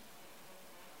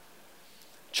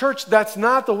 Church, that's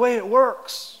not the way it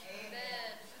works.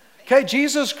 Okay,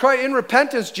 Jesus Christ, in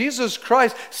repentance, Jesus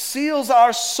Christ seals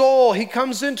our soul. He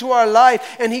comes into our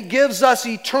life and He gives us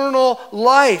eternal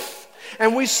life.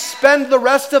 And we spend the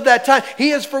rest of that time.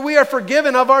 We are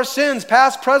forgiven of our sins,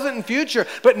 past, present, and future.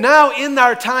 But now in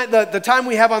our time, the time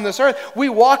we have on this earth, we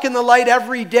walk in the light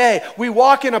every day. We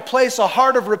walk in a place, a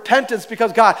heart of repentance,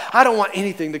 because God, I don't want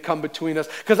anything to come between us,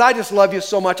 because I just love You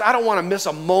so much. I don't want to miss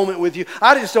a moment with You.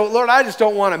 Lord, I just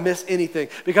don't want to miss anything,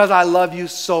 because I love You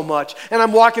so much. And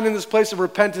I'm walking in this place of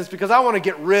repentance because I want to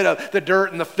get rid of the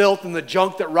dirt and the filth and the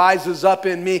junk that rises up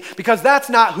in me, because that's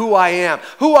not who I am.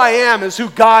 Who I am is who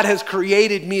God has created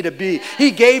me to be. He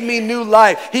gave me new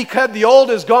life. He said the old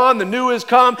is gone, the new is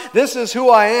come. This is who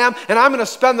I am, and I'm going to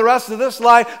spend the rest of this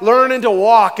life learning to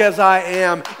walk as I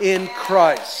am in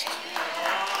Christ.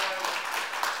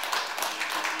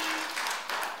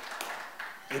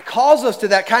 It calls us to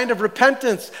that kind of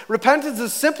repentance. Repentance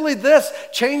is simply this: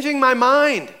 changing my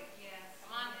mind.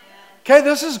 Okay,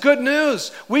 this is good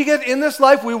news. We get in this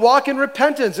life, we walk in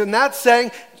repentance, and that's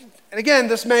saying, and again,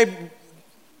 this may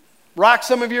rock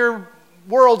some of your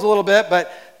worlds a little bit,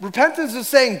 but repentance is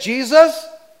saying, Jesus,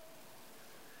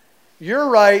 You're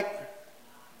right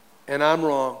and I'm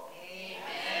wrong.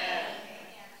 Amen.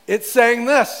 It's saying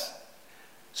this: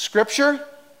 Scripture,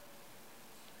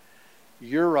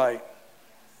 You're right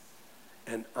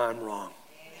and I'm wrong.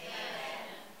 Amen.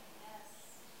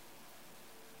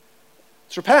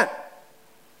 It's repent.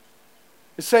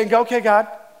 It's saying, okay, God,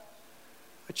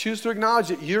 I choose to acknowledge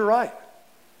that You're right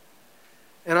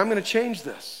and I'm going to change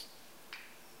this.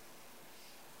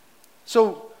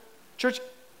 So, church,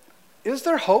 is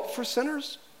there hope for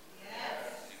sinners?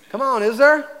 Yes. Come on, is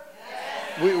there?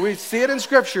 Yes. We see it in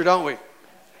Scripture, don't we?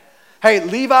 Hey,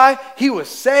 Levi, he was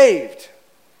saved.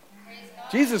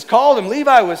 Jesus called him.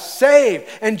 Levi was saved.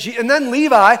 And then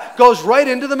Levi goes right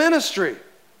into the ministry. Do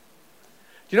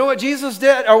you know what Jesus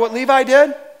did, or what Levi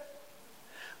did?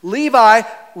 Levi,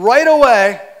 right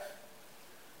away,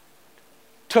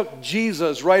 took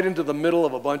Jesus right into the middle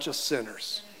of a bunch of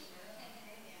sinners.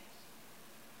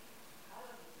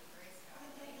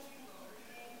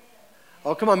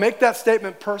 Oh, come on, make that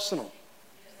statement personal.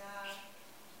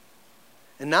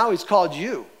 And now he's called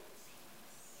you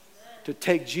to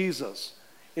take Jesus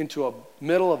into a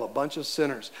middle of a bunch of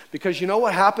sinners. Because you know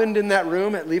what happened in that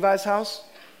room at Levi's house?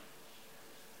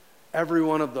 Every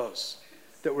one of those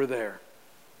that were there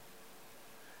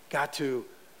got to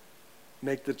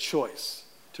make the choice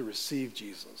to receive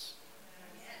Jesus.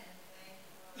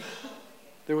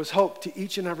 There was hope to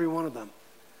each and every one of them.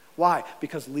 Why?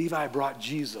 Because Levi brought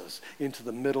Jesus into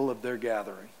the middle of their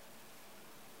gathering.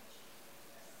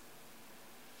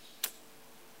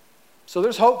 So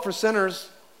there's hope for sinners.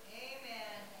 Amen.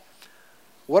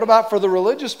 What about for the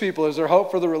religious people? Is there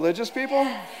hope for the religious people?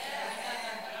 Yes.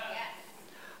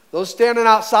 Those standing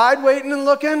outside waiting and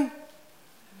looking?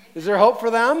 Is there hope for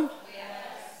them?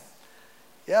 Yes.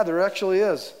 Yeah, there actually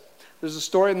is. There's a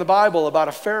story in the Bible about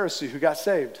a Pharisee who got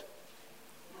saved.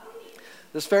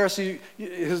 This Pharisee,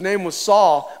 his name was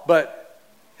Saul, but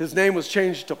his name was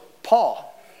changed to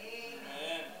Paul.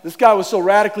 Amen. This guy was so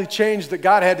radically changed that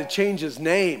God had to change his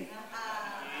name.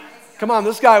 Come on,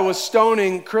 this guy was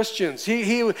stoning Christians.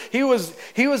 He was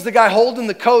the guy holding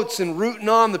the coats and rooting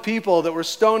on the people that were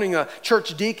stoning a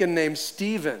church deacon named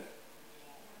Stephen.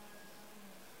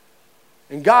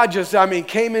 And God just,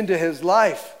 came into his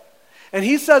life. And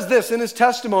he says this in his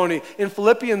testimony in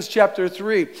Philippians chapter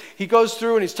 3. He goes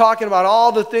through and he's talking about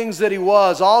all the things that he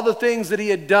was, all the things that he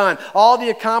had done, all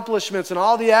the accomplishments and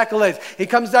all the accolades. He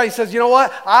comes down, he says, you know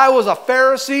what? I was a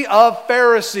Pharisee of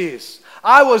Pharisees.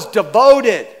 I was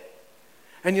devoted.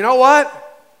 And you know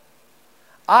what?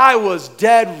 I was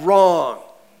dead wrong.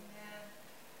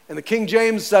 And the King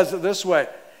James says it this way.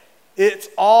 It's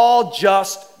all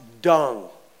just dung.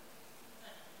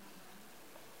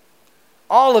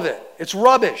 All of it. It's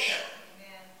rubbish.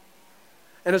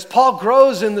 And as Paul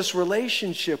grows in this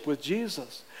relationship with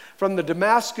Jesus, from the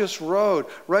Damascus Road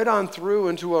right on through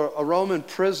into a Roman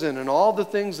prison and all the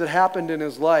things that happened in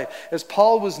his life, as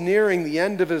Paul was nearing the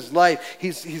end of his life,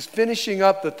 he's finishing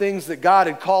up the things that God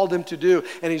had called him to do,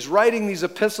 and he's writing these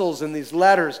epistles and these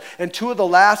letters. And two of the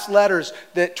last letters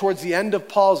that towards the end of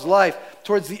Paul's life,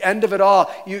 towards the end of it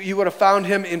all, you would have found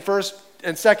him in 1st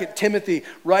and 2nd Timothy,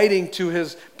 writing to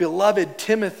his beloved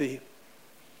Timothy.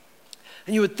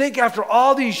 And you would think after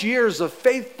all these years of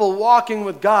faithful walking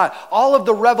with God, all of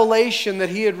the revelation that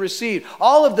he had received,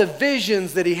 all of the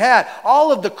visions that he had,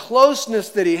 all of the closeness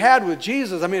that he had with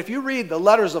Jesus. If you read the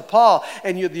letters of Paul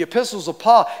and the epistles of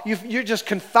Paul, you're just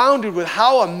confounded with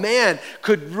how a man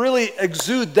could really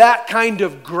exude that kind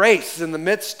of grace in the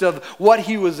midst of what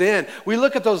he was in. We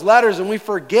look at those letters and we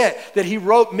forget that he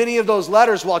wrote many of those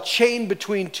letters while chained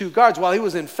between two guards, while he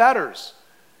was in fetters,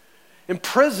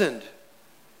 imprisoned.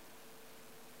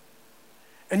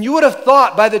 And you would have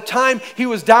thought by the time he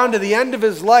was down to the end of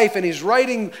his life and he's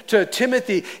writing to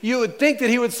Timothy, you would think that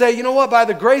he would say, you know what, by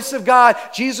the grace of God,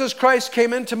 Jesus Christ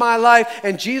came into my life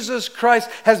and Jesus Christ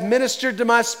has ministered to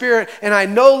my spirit, and I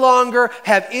no longer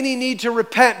have any need to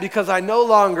repent because I no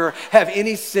longer have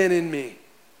any sin in me.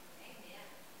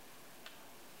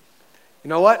 You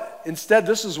know what? Instead,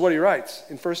 this is what he writes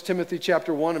in 1 Timothy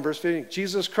chapter 1 and verse 15.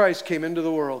 Jesus Christ came into the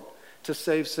world to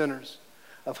save sinners,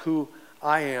 of who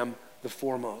I am the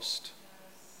foremost.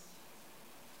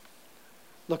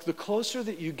 Look, the closer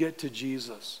that you get to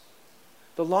Jesus,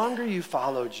 the longer you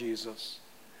follow Jesus,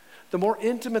 the more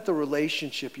intimate the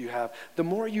relationship you have, the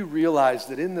more you realize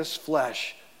that in this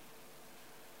flesh,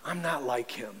 I'm not like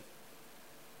him.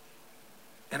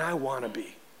 And I want to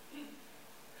be.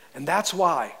 And that's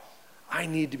why I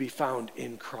need to be found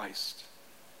in Christ.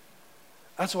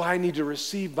 That's why I need to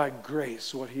receive by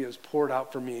grace what he has poured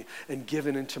out for me and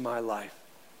given into my life.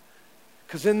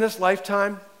 Because in this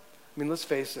lifetime, let's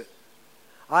face it,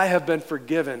 I have been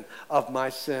forgiven of my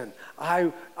sin.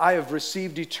 I have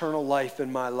received eternal life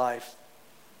in my life.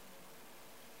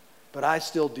 But I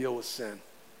still deal with sin.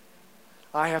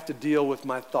 I have to deal with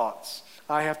my thoughts.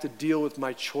 I have to deal with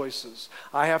my choices.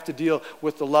 I have to deal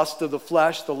with the lust of the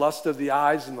flesh, the lust of the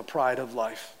eyes, and the pride of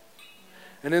life.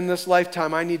 And in this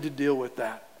lifetime, I need to deal with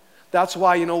that. That's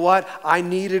why, you know what? I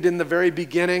needed in the very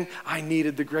beginning, I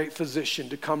needed the great physician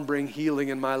to come bring healing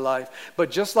in my life.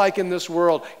 But just like in this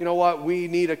world, you know what? We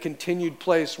need a continued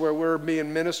place where we're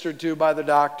being ministered to by the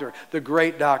doctor, the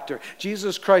great doctor.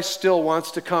 Jesus Christ still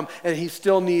wants to come, and he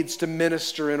still needs to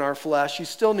minister in our flesh. He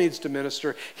still needs to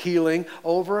minister healing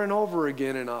over and over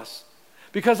again in us.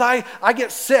 Because I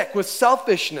get sick with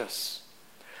selfishness.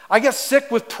 I get sick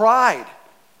with pride.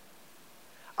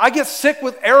 I get sick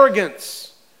with arrogance.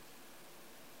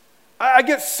 I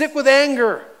get sick with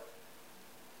anger.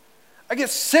 I get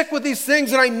sick with these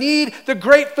things, and I need the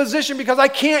great physician because I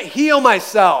can't heal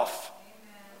myself.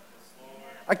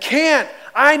 I can't.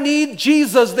 I need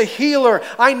Jesus, the healer.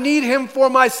 I need him for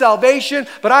my salvation,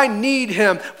 but I need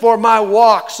him for my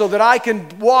walk so that I can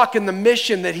walk in the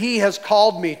mission that he has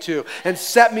called me to and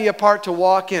set me apart to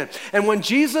walk in. And when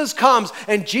Jesus comes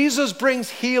and Jesus brings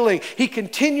healing, he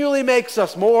continually makes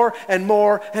us more and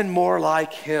more and more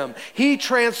like him. He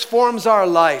transforms our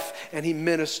life, and he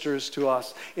ministers to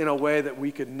us in a way that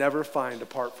we could never find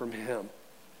apart from him.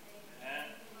 Amen.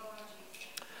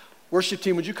 Worship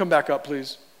team, would you come back up,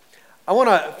 please? I want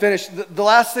to finish. The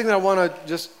last thing that I want to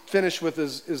just finish with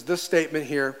is this statement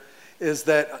here, is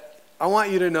that I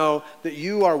want you to know that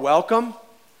you are welcome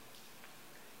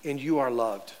and you are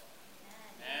loved.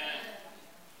 Amen.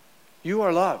 You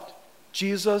are loved.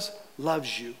 Jesus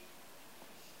loves you.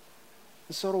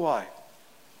 And so do I. Thank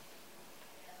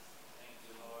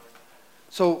you, Lord.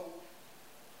 So,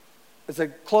 as I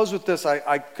close with this,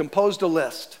 I composed a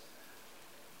list.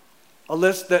 A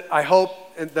list that I hope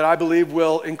and that I believe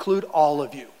will include all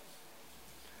of you.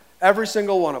 Every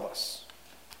single one of us.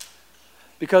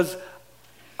 Because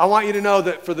I want you to know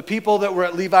that for the people that were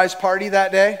at Levi's party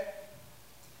that day,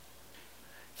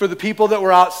 for the people that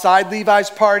were outside Levi's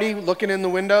party looking in the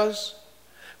windows,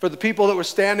 for the people that were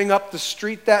standing up the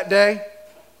street that day,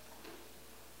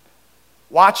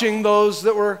 watching those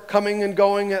that were coming and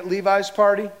going at Levi's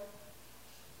party,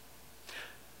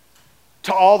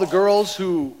 to all the girls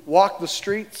who walk the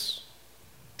streets,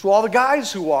 to all the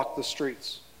guys who walk the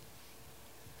streets,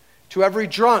 to every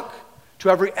drunk, to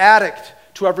every addict,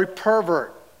 to every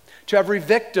pervert, to every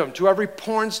victim, to every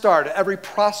porn star, to every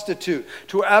prostitute,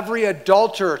 to every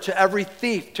adulterer, to every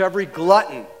thief, to every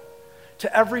glutton,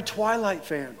 to every Twilight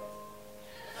fan.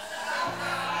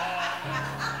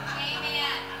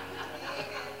 Amen.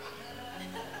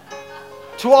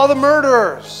 To all the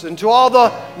murderers and to all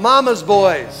the mama's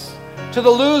boys, to the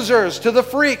losers, to the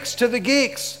freaks, to the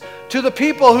geeks, to the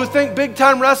people who think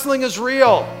big-time wrestling is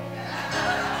real.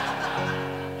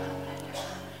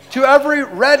 To every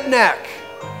redneck,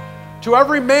 to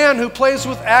every man who plays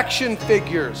with action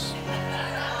figures,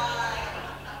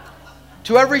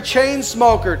 to every chain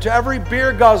smoker, to every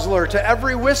beer guzzler, to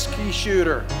every whiskey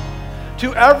shooter,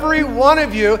 to every one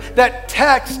of you that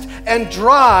text and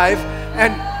drive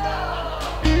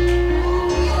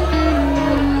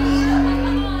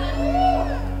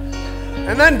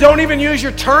and then don't even use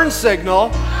your turn signal.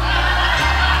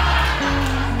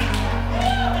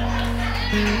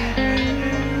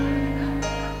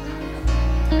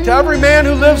 To every man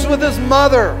who lives with his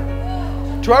mother.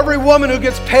 To every woman who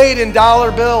gets paid in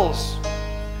dollar bills.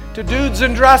 To dudes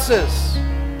in dresses.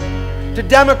 To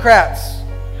Democrats.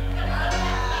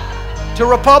 To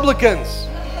Republicans.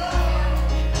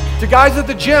 To guys at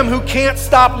the gym who can't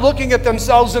stop looking at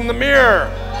themselves in the mirror.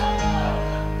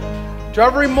 To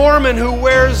every Mormon who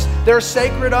wears their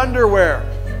sacred underwear.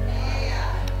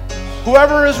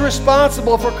 Whoever is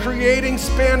responsible for creating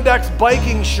spandex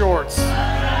biking shorts.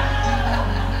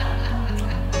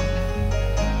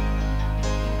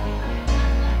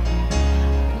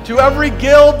 To every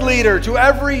guild leader, to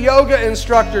every yoga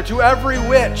instructor, to every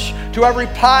witch, to every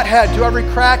pothead, to every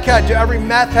crackhead, to every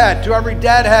meth head, to every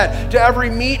deadhead, to every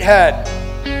meathead.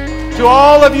 To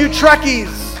all of you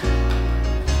Trekkies.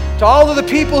 To all of the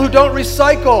people who don't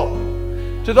recycle.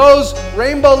 To those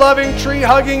rainbow-loving,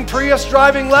 tree-hugging,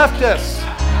 Prius-driving leftists.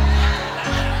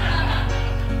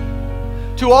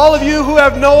 To all of you who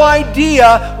have no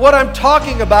idea what I'm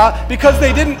talking about because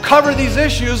they didn't cover these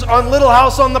issues on Little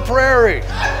House on the Prairie.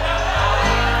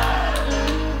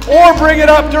 Or bring it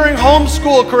up during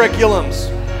homeschool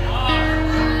curriculums.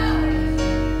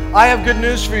 I have good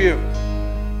news for you.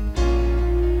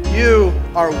 You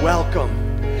are welcome.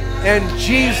 And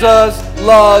Jesus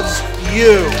loves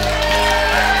you.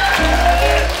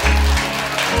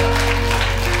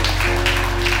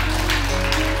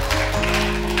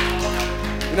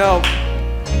 You know,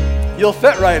 you'll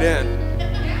fit right in.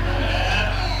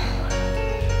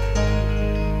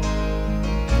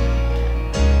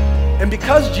 And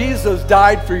because Jesus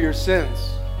died for your sins,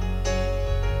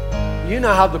 you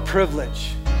now have the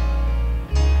privilege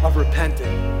of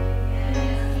repenting.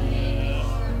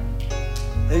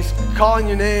 He's calling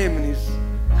your name and he's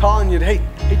calling you, hey,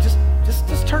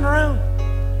 just turn around.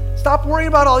 Stop worrying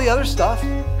about all the other stuff.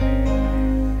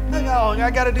 Oh,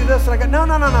 I got to do this. And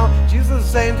no. Jesus is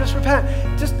saying, just repent.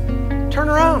 Just turn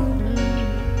around.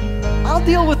 I'll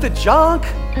deal with the junk.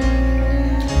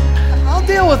 I'll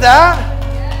deal with that.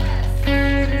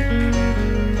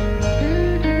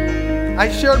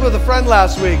 I shared with a friend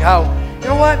last week how, you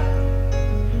know what?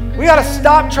 We got to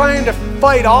stop trying to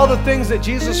fight all the things that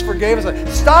Jesus forgave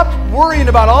us. Stop worrying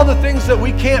about all the things that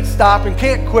we can't stop and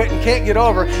can't quit and can't get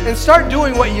over, and start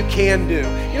doing what you can do.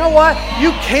 You know what?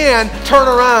 You can turn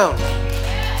around.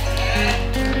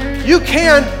 You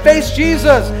can face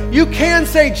Jesus. You can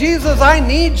say, Jesus, I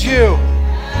need you.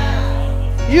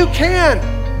 You can.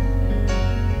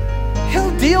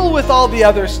 He'll deal with all the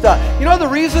other stuff. You know the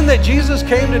reason that Jesus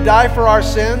came to die for our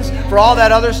sins, for all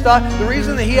that other stuff, the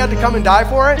reason that he had to come and die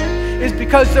for it is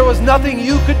because there was nothing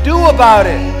you could do about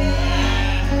it.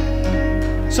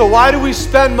 So why do we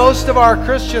spend most of our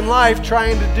Christian life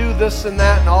trying to do this and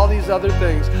that and all these other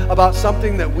things about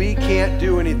something that we can't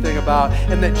do anything about,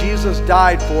 and that Jesus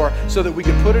died for so that we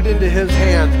could put it into his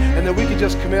hands and that we could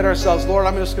just commit ourselves, Lord,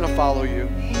 I'm just going to follow you.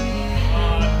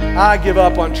 I give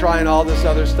up on trying all this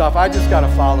other stuff. I just got to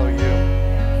follow you.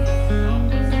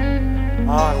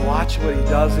 And watch what he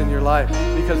does in your life,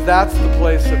 because that's the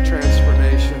place of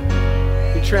transformation.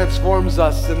 He transforms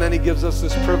us, and then he gives us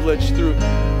this privilege through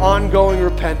ongoing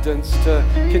repentance to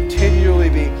continually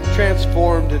be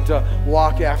transformed and to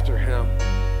walk after him.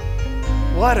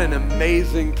 What an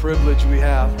amazing privilege we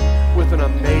have with an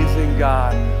amazing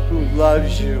God who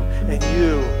loves you, and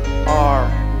you are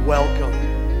welcome.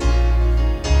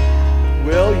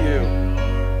 Will you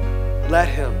let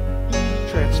him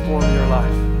transform your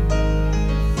life?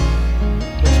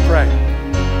 Let's pray.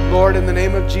 Lord, in the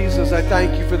name of Jesus, I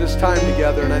thank you for this time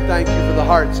together, and I thank you for the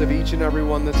hearts of each and every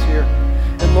one that's here.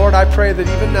 And Lord, I pray that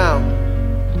even now,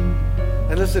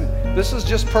 and listen, this is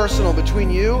just personal between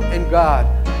you and God.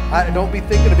 Don't be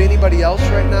thinking of anybody else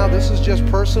right now. This is just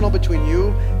personal between you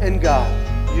and God,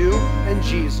 you and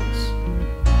Jesus.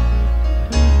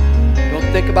 Don't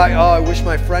think about, oh, I wish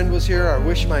my friend was here, or I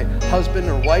wish my husband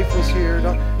or wife was here.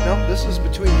 No, this is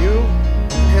between you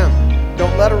and him.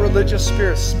 Don't let a religious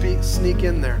spirit sneak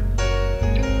in there.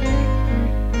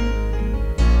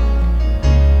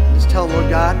 Just tell him, Lord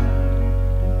God,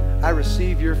 I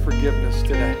receive your forgiveness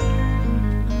today.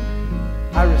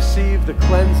 I receive the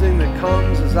cleansing that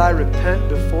comes as I repent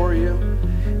before you,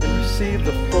 and receive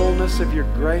the fullness of your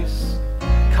grace.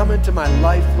 Come into my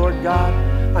life, Lord God.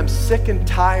 I'm sick and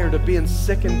tired of being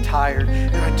sick and tired,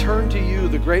 and I turn to you,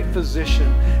 the great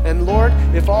physician. And Lord,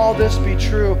 if all this be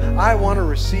true, I want to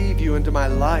receive you into my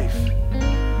life.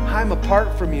 I'm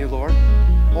apart from you, Lord.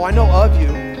 Oh, I know of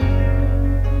you,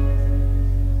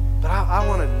 but I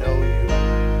want to know you.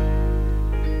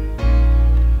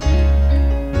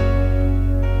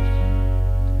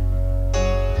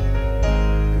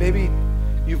 Maybe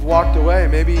you've walked away.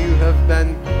 Maybe you have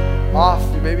been off.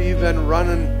 Maybe you've been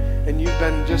running and you've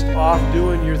been just off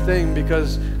doing your thing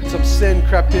because some sin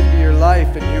crept into your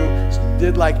life, and you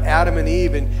did like Adam and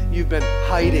Eve, and you've been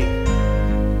hiding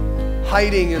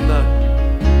in the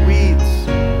weeds.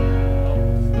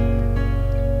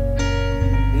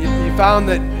 You found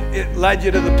that it led you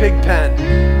to the pig pen.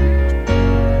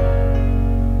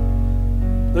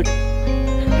 Look,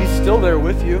 he's still there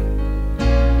with you.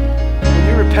 When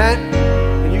you repent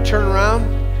and you turn around,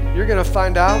 you're going to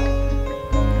find out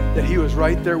that he was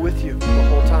right there with you the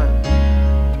whole time.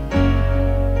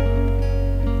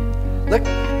 Look,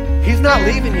 he's not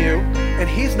leaving you, and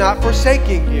he's not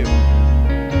forsaking you.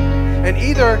 And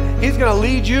either he's going to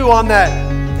lead you on that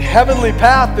heavenly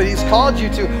path that he's called you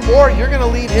to, or you're going to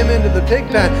lead him into the pig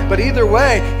pen. But either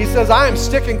way, he says, I am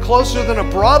sticking closer than a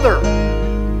brother.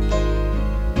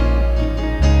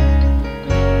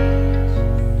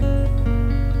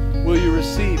 Will you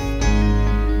receive?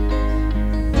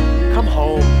 Come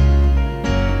home.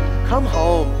 Come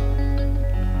home.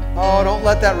 Oh, don't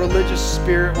let that religious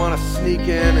spirit want to sneak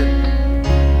in. And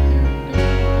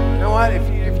you know what?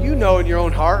 If you know in your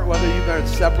own heart whether you've been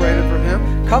separated from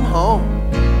him, come home.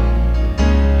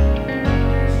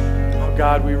 Oh,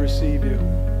 God, we receive you.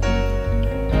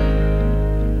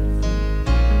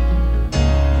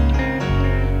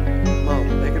 Come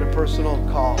on, make it a personal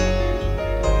call.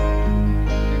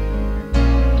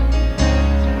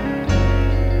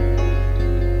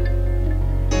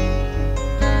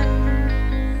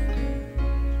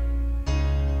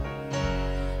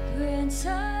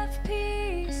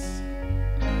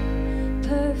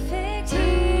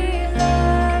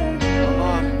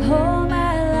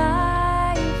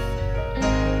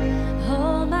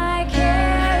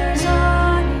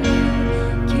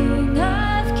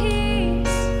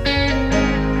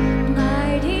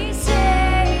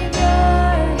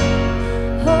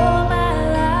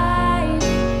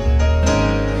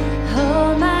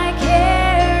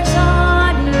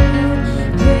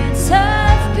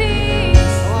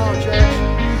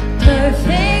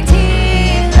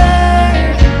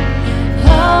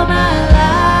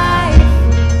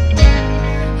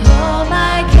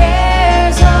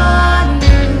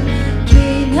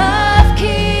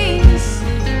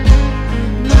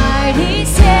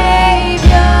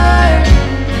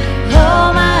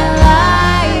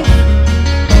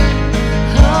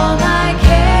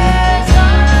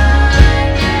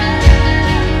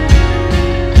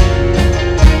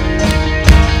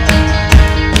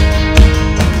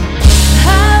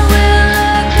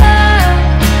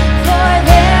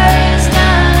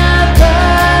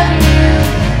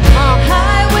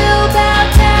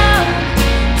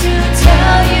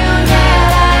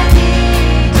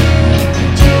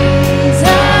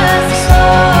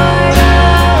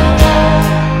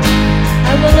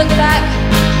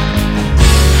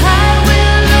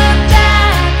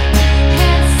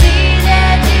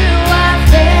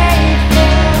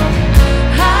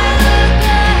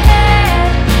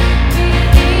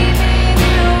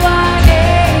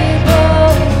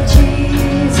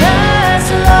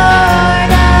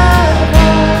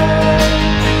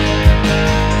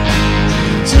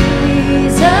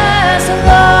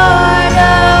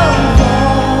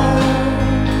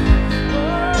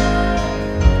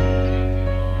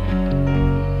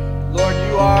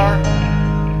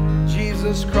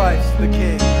 Jesus Christ, the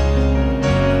King.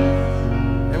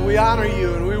 And we honor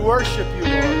you and we worship you,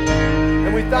 Lord.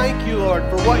 And we thank you, Lord,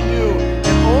 for what you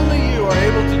and only you are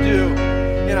able to do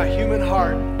in a human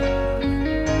heart.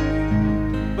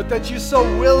 But that you so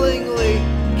willingly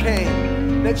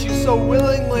came, that you so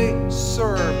willingly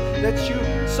served, that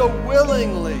you so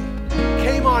willingly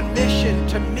came on mission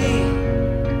to me.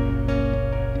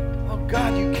 Oh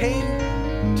God, you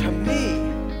came to me.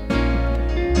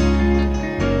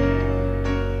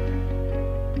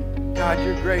 God,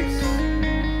 your grace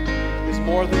is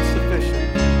more than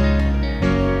sufficient.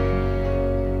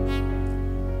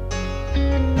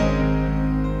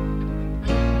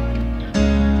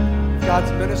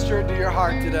 God's ministered to your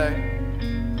heart today.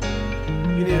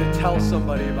 You need to tell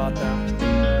somebody about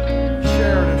that.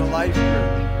 Share it in a life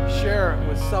group. Share it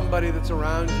with somebody that's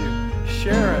around you.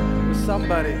 Share it with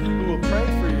somebody who will pray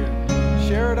for you.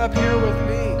 Share it up here with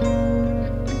me.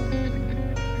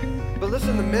 But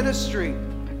listen, the ministry,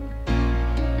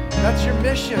 that's your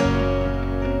mission.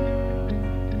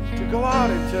 To go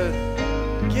out and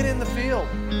to get in the field.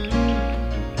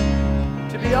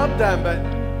 To be of them, but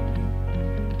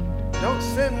don't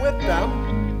sin with them.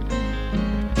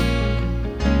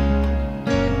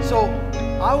 So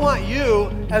I want you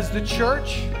as the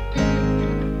church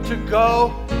to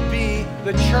go be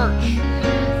the church.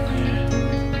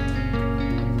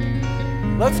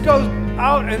 Let's go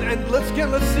out and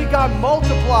let's see God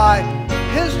multiply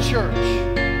his church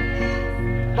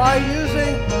by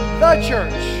using the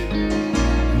church.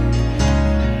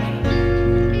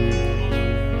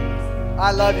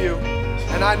 I love you.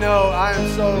 And I know I am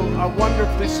so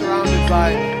wonderfully surrounded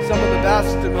by some of the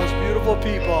best and most beautiful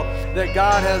people that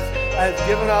God has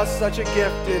given us such a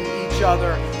gift in each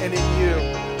other and in you.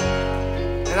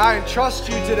 And I entrust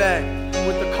you today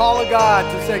with the call of God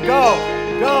to say, go,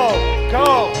 go,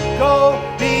 go, go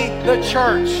be the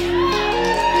church.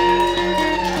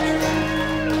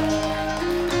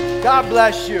 God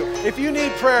bless you. If you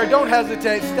need prayer, don't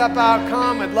hesitate. Step out,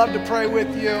 come. I'd love to pray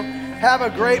with you. Have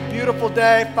a great, beautiful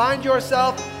day. Find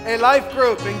yourself a life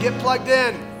group and get plugged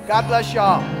in. God bless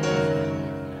y'all.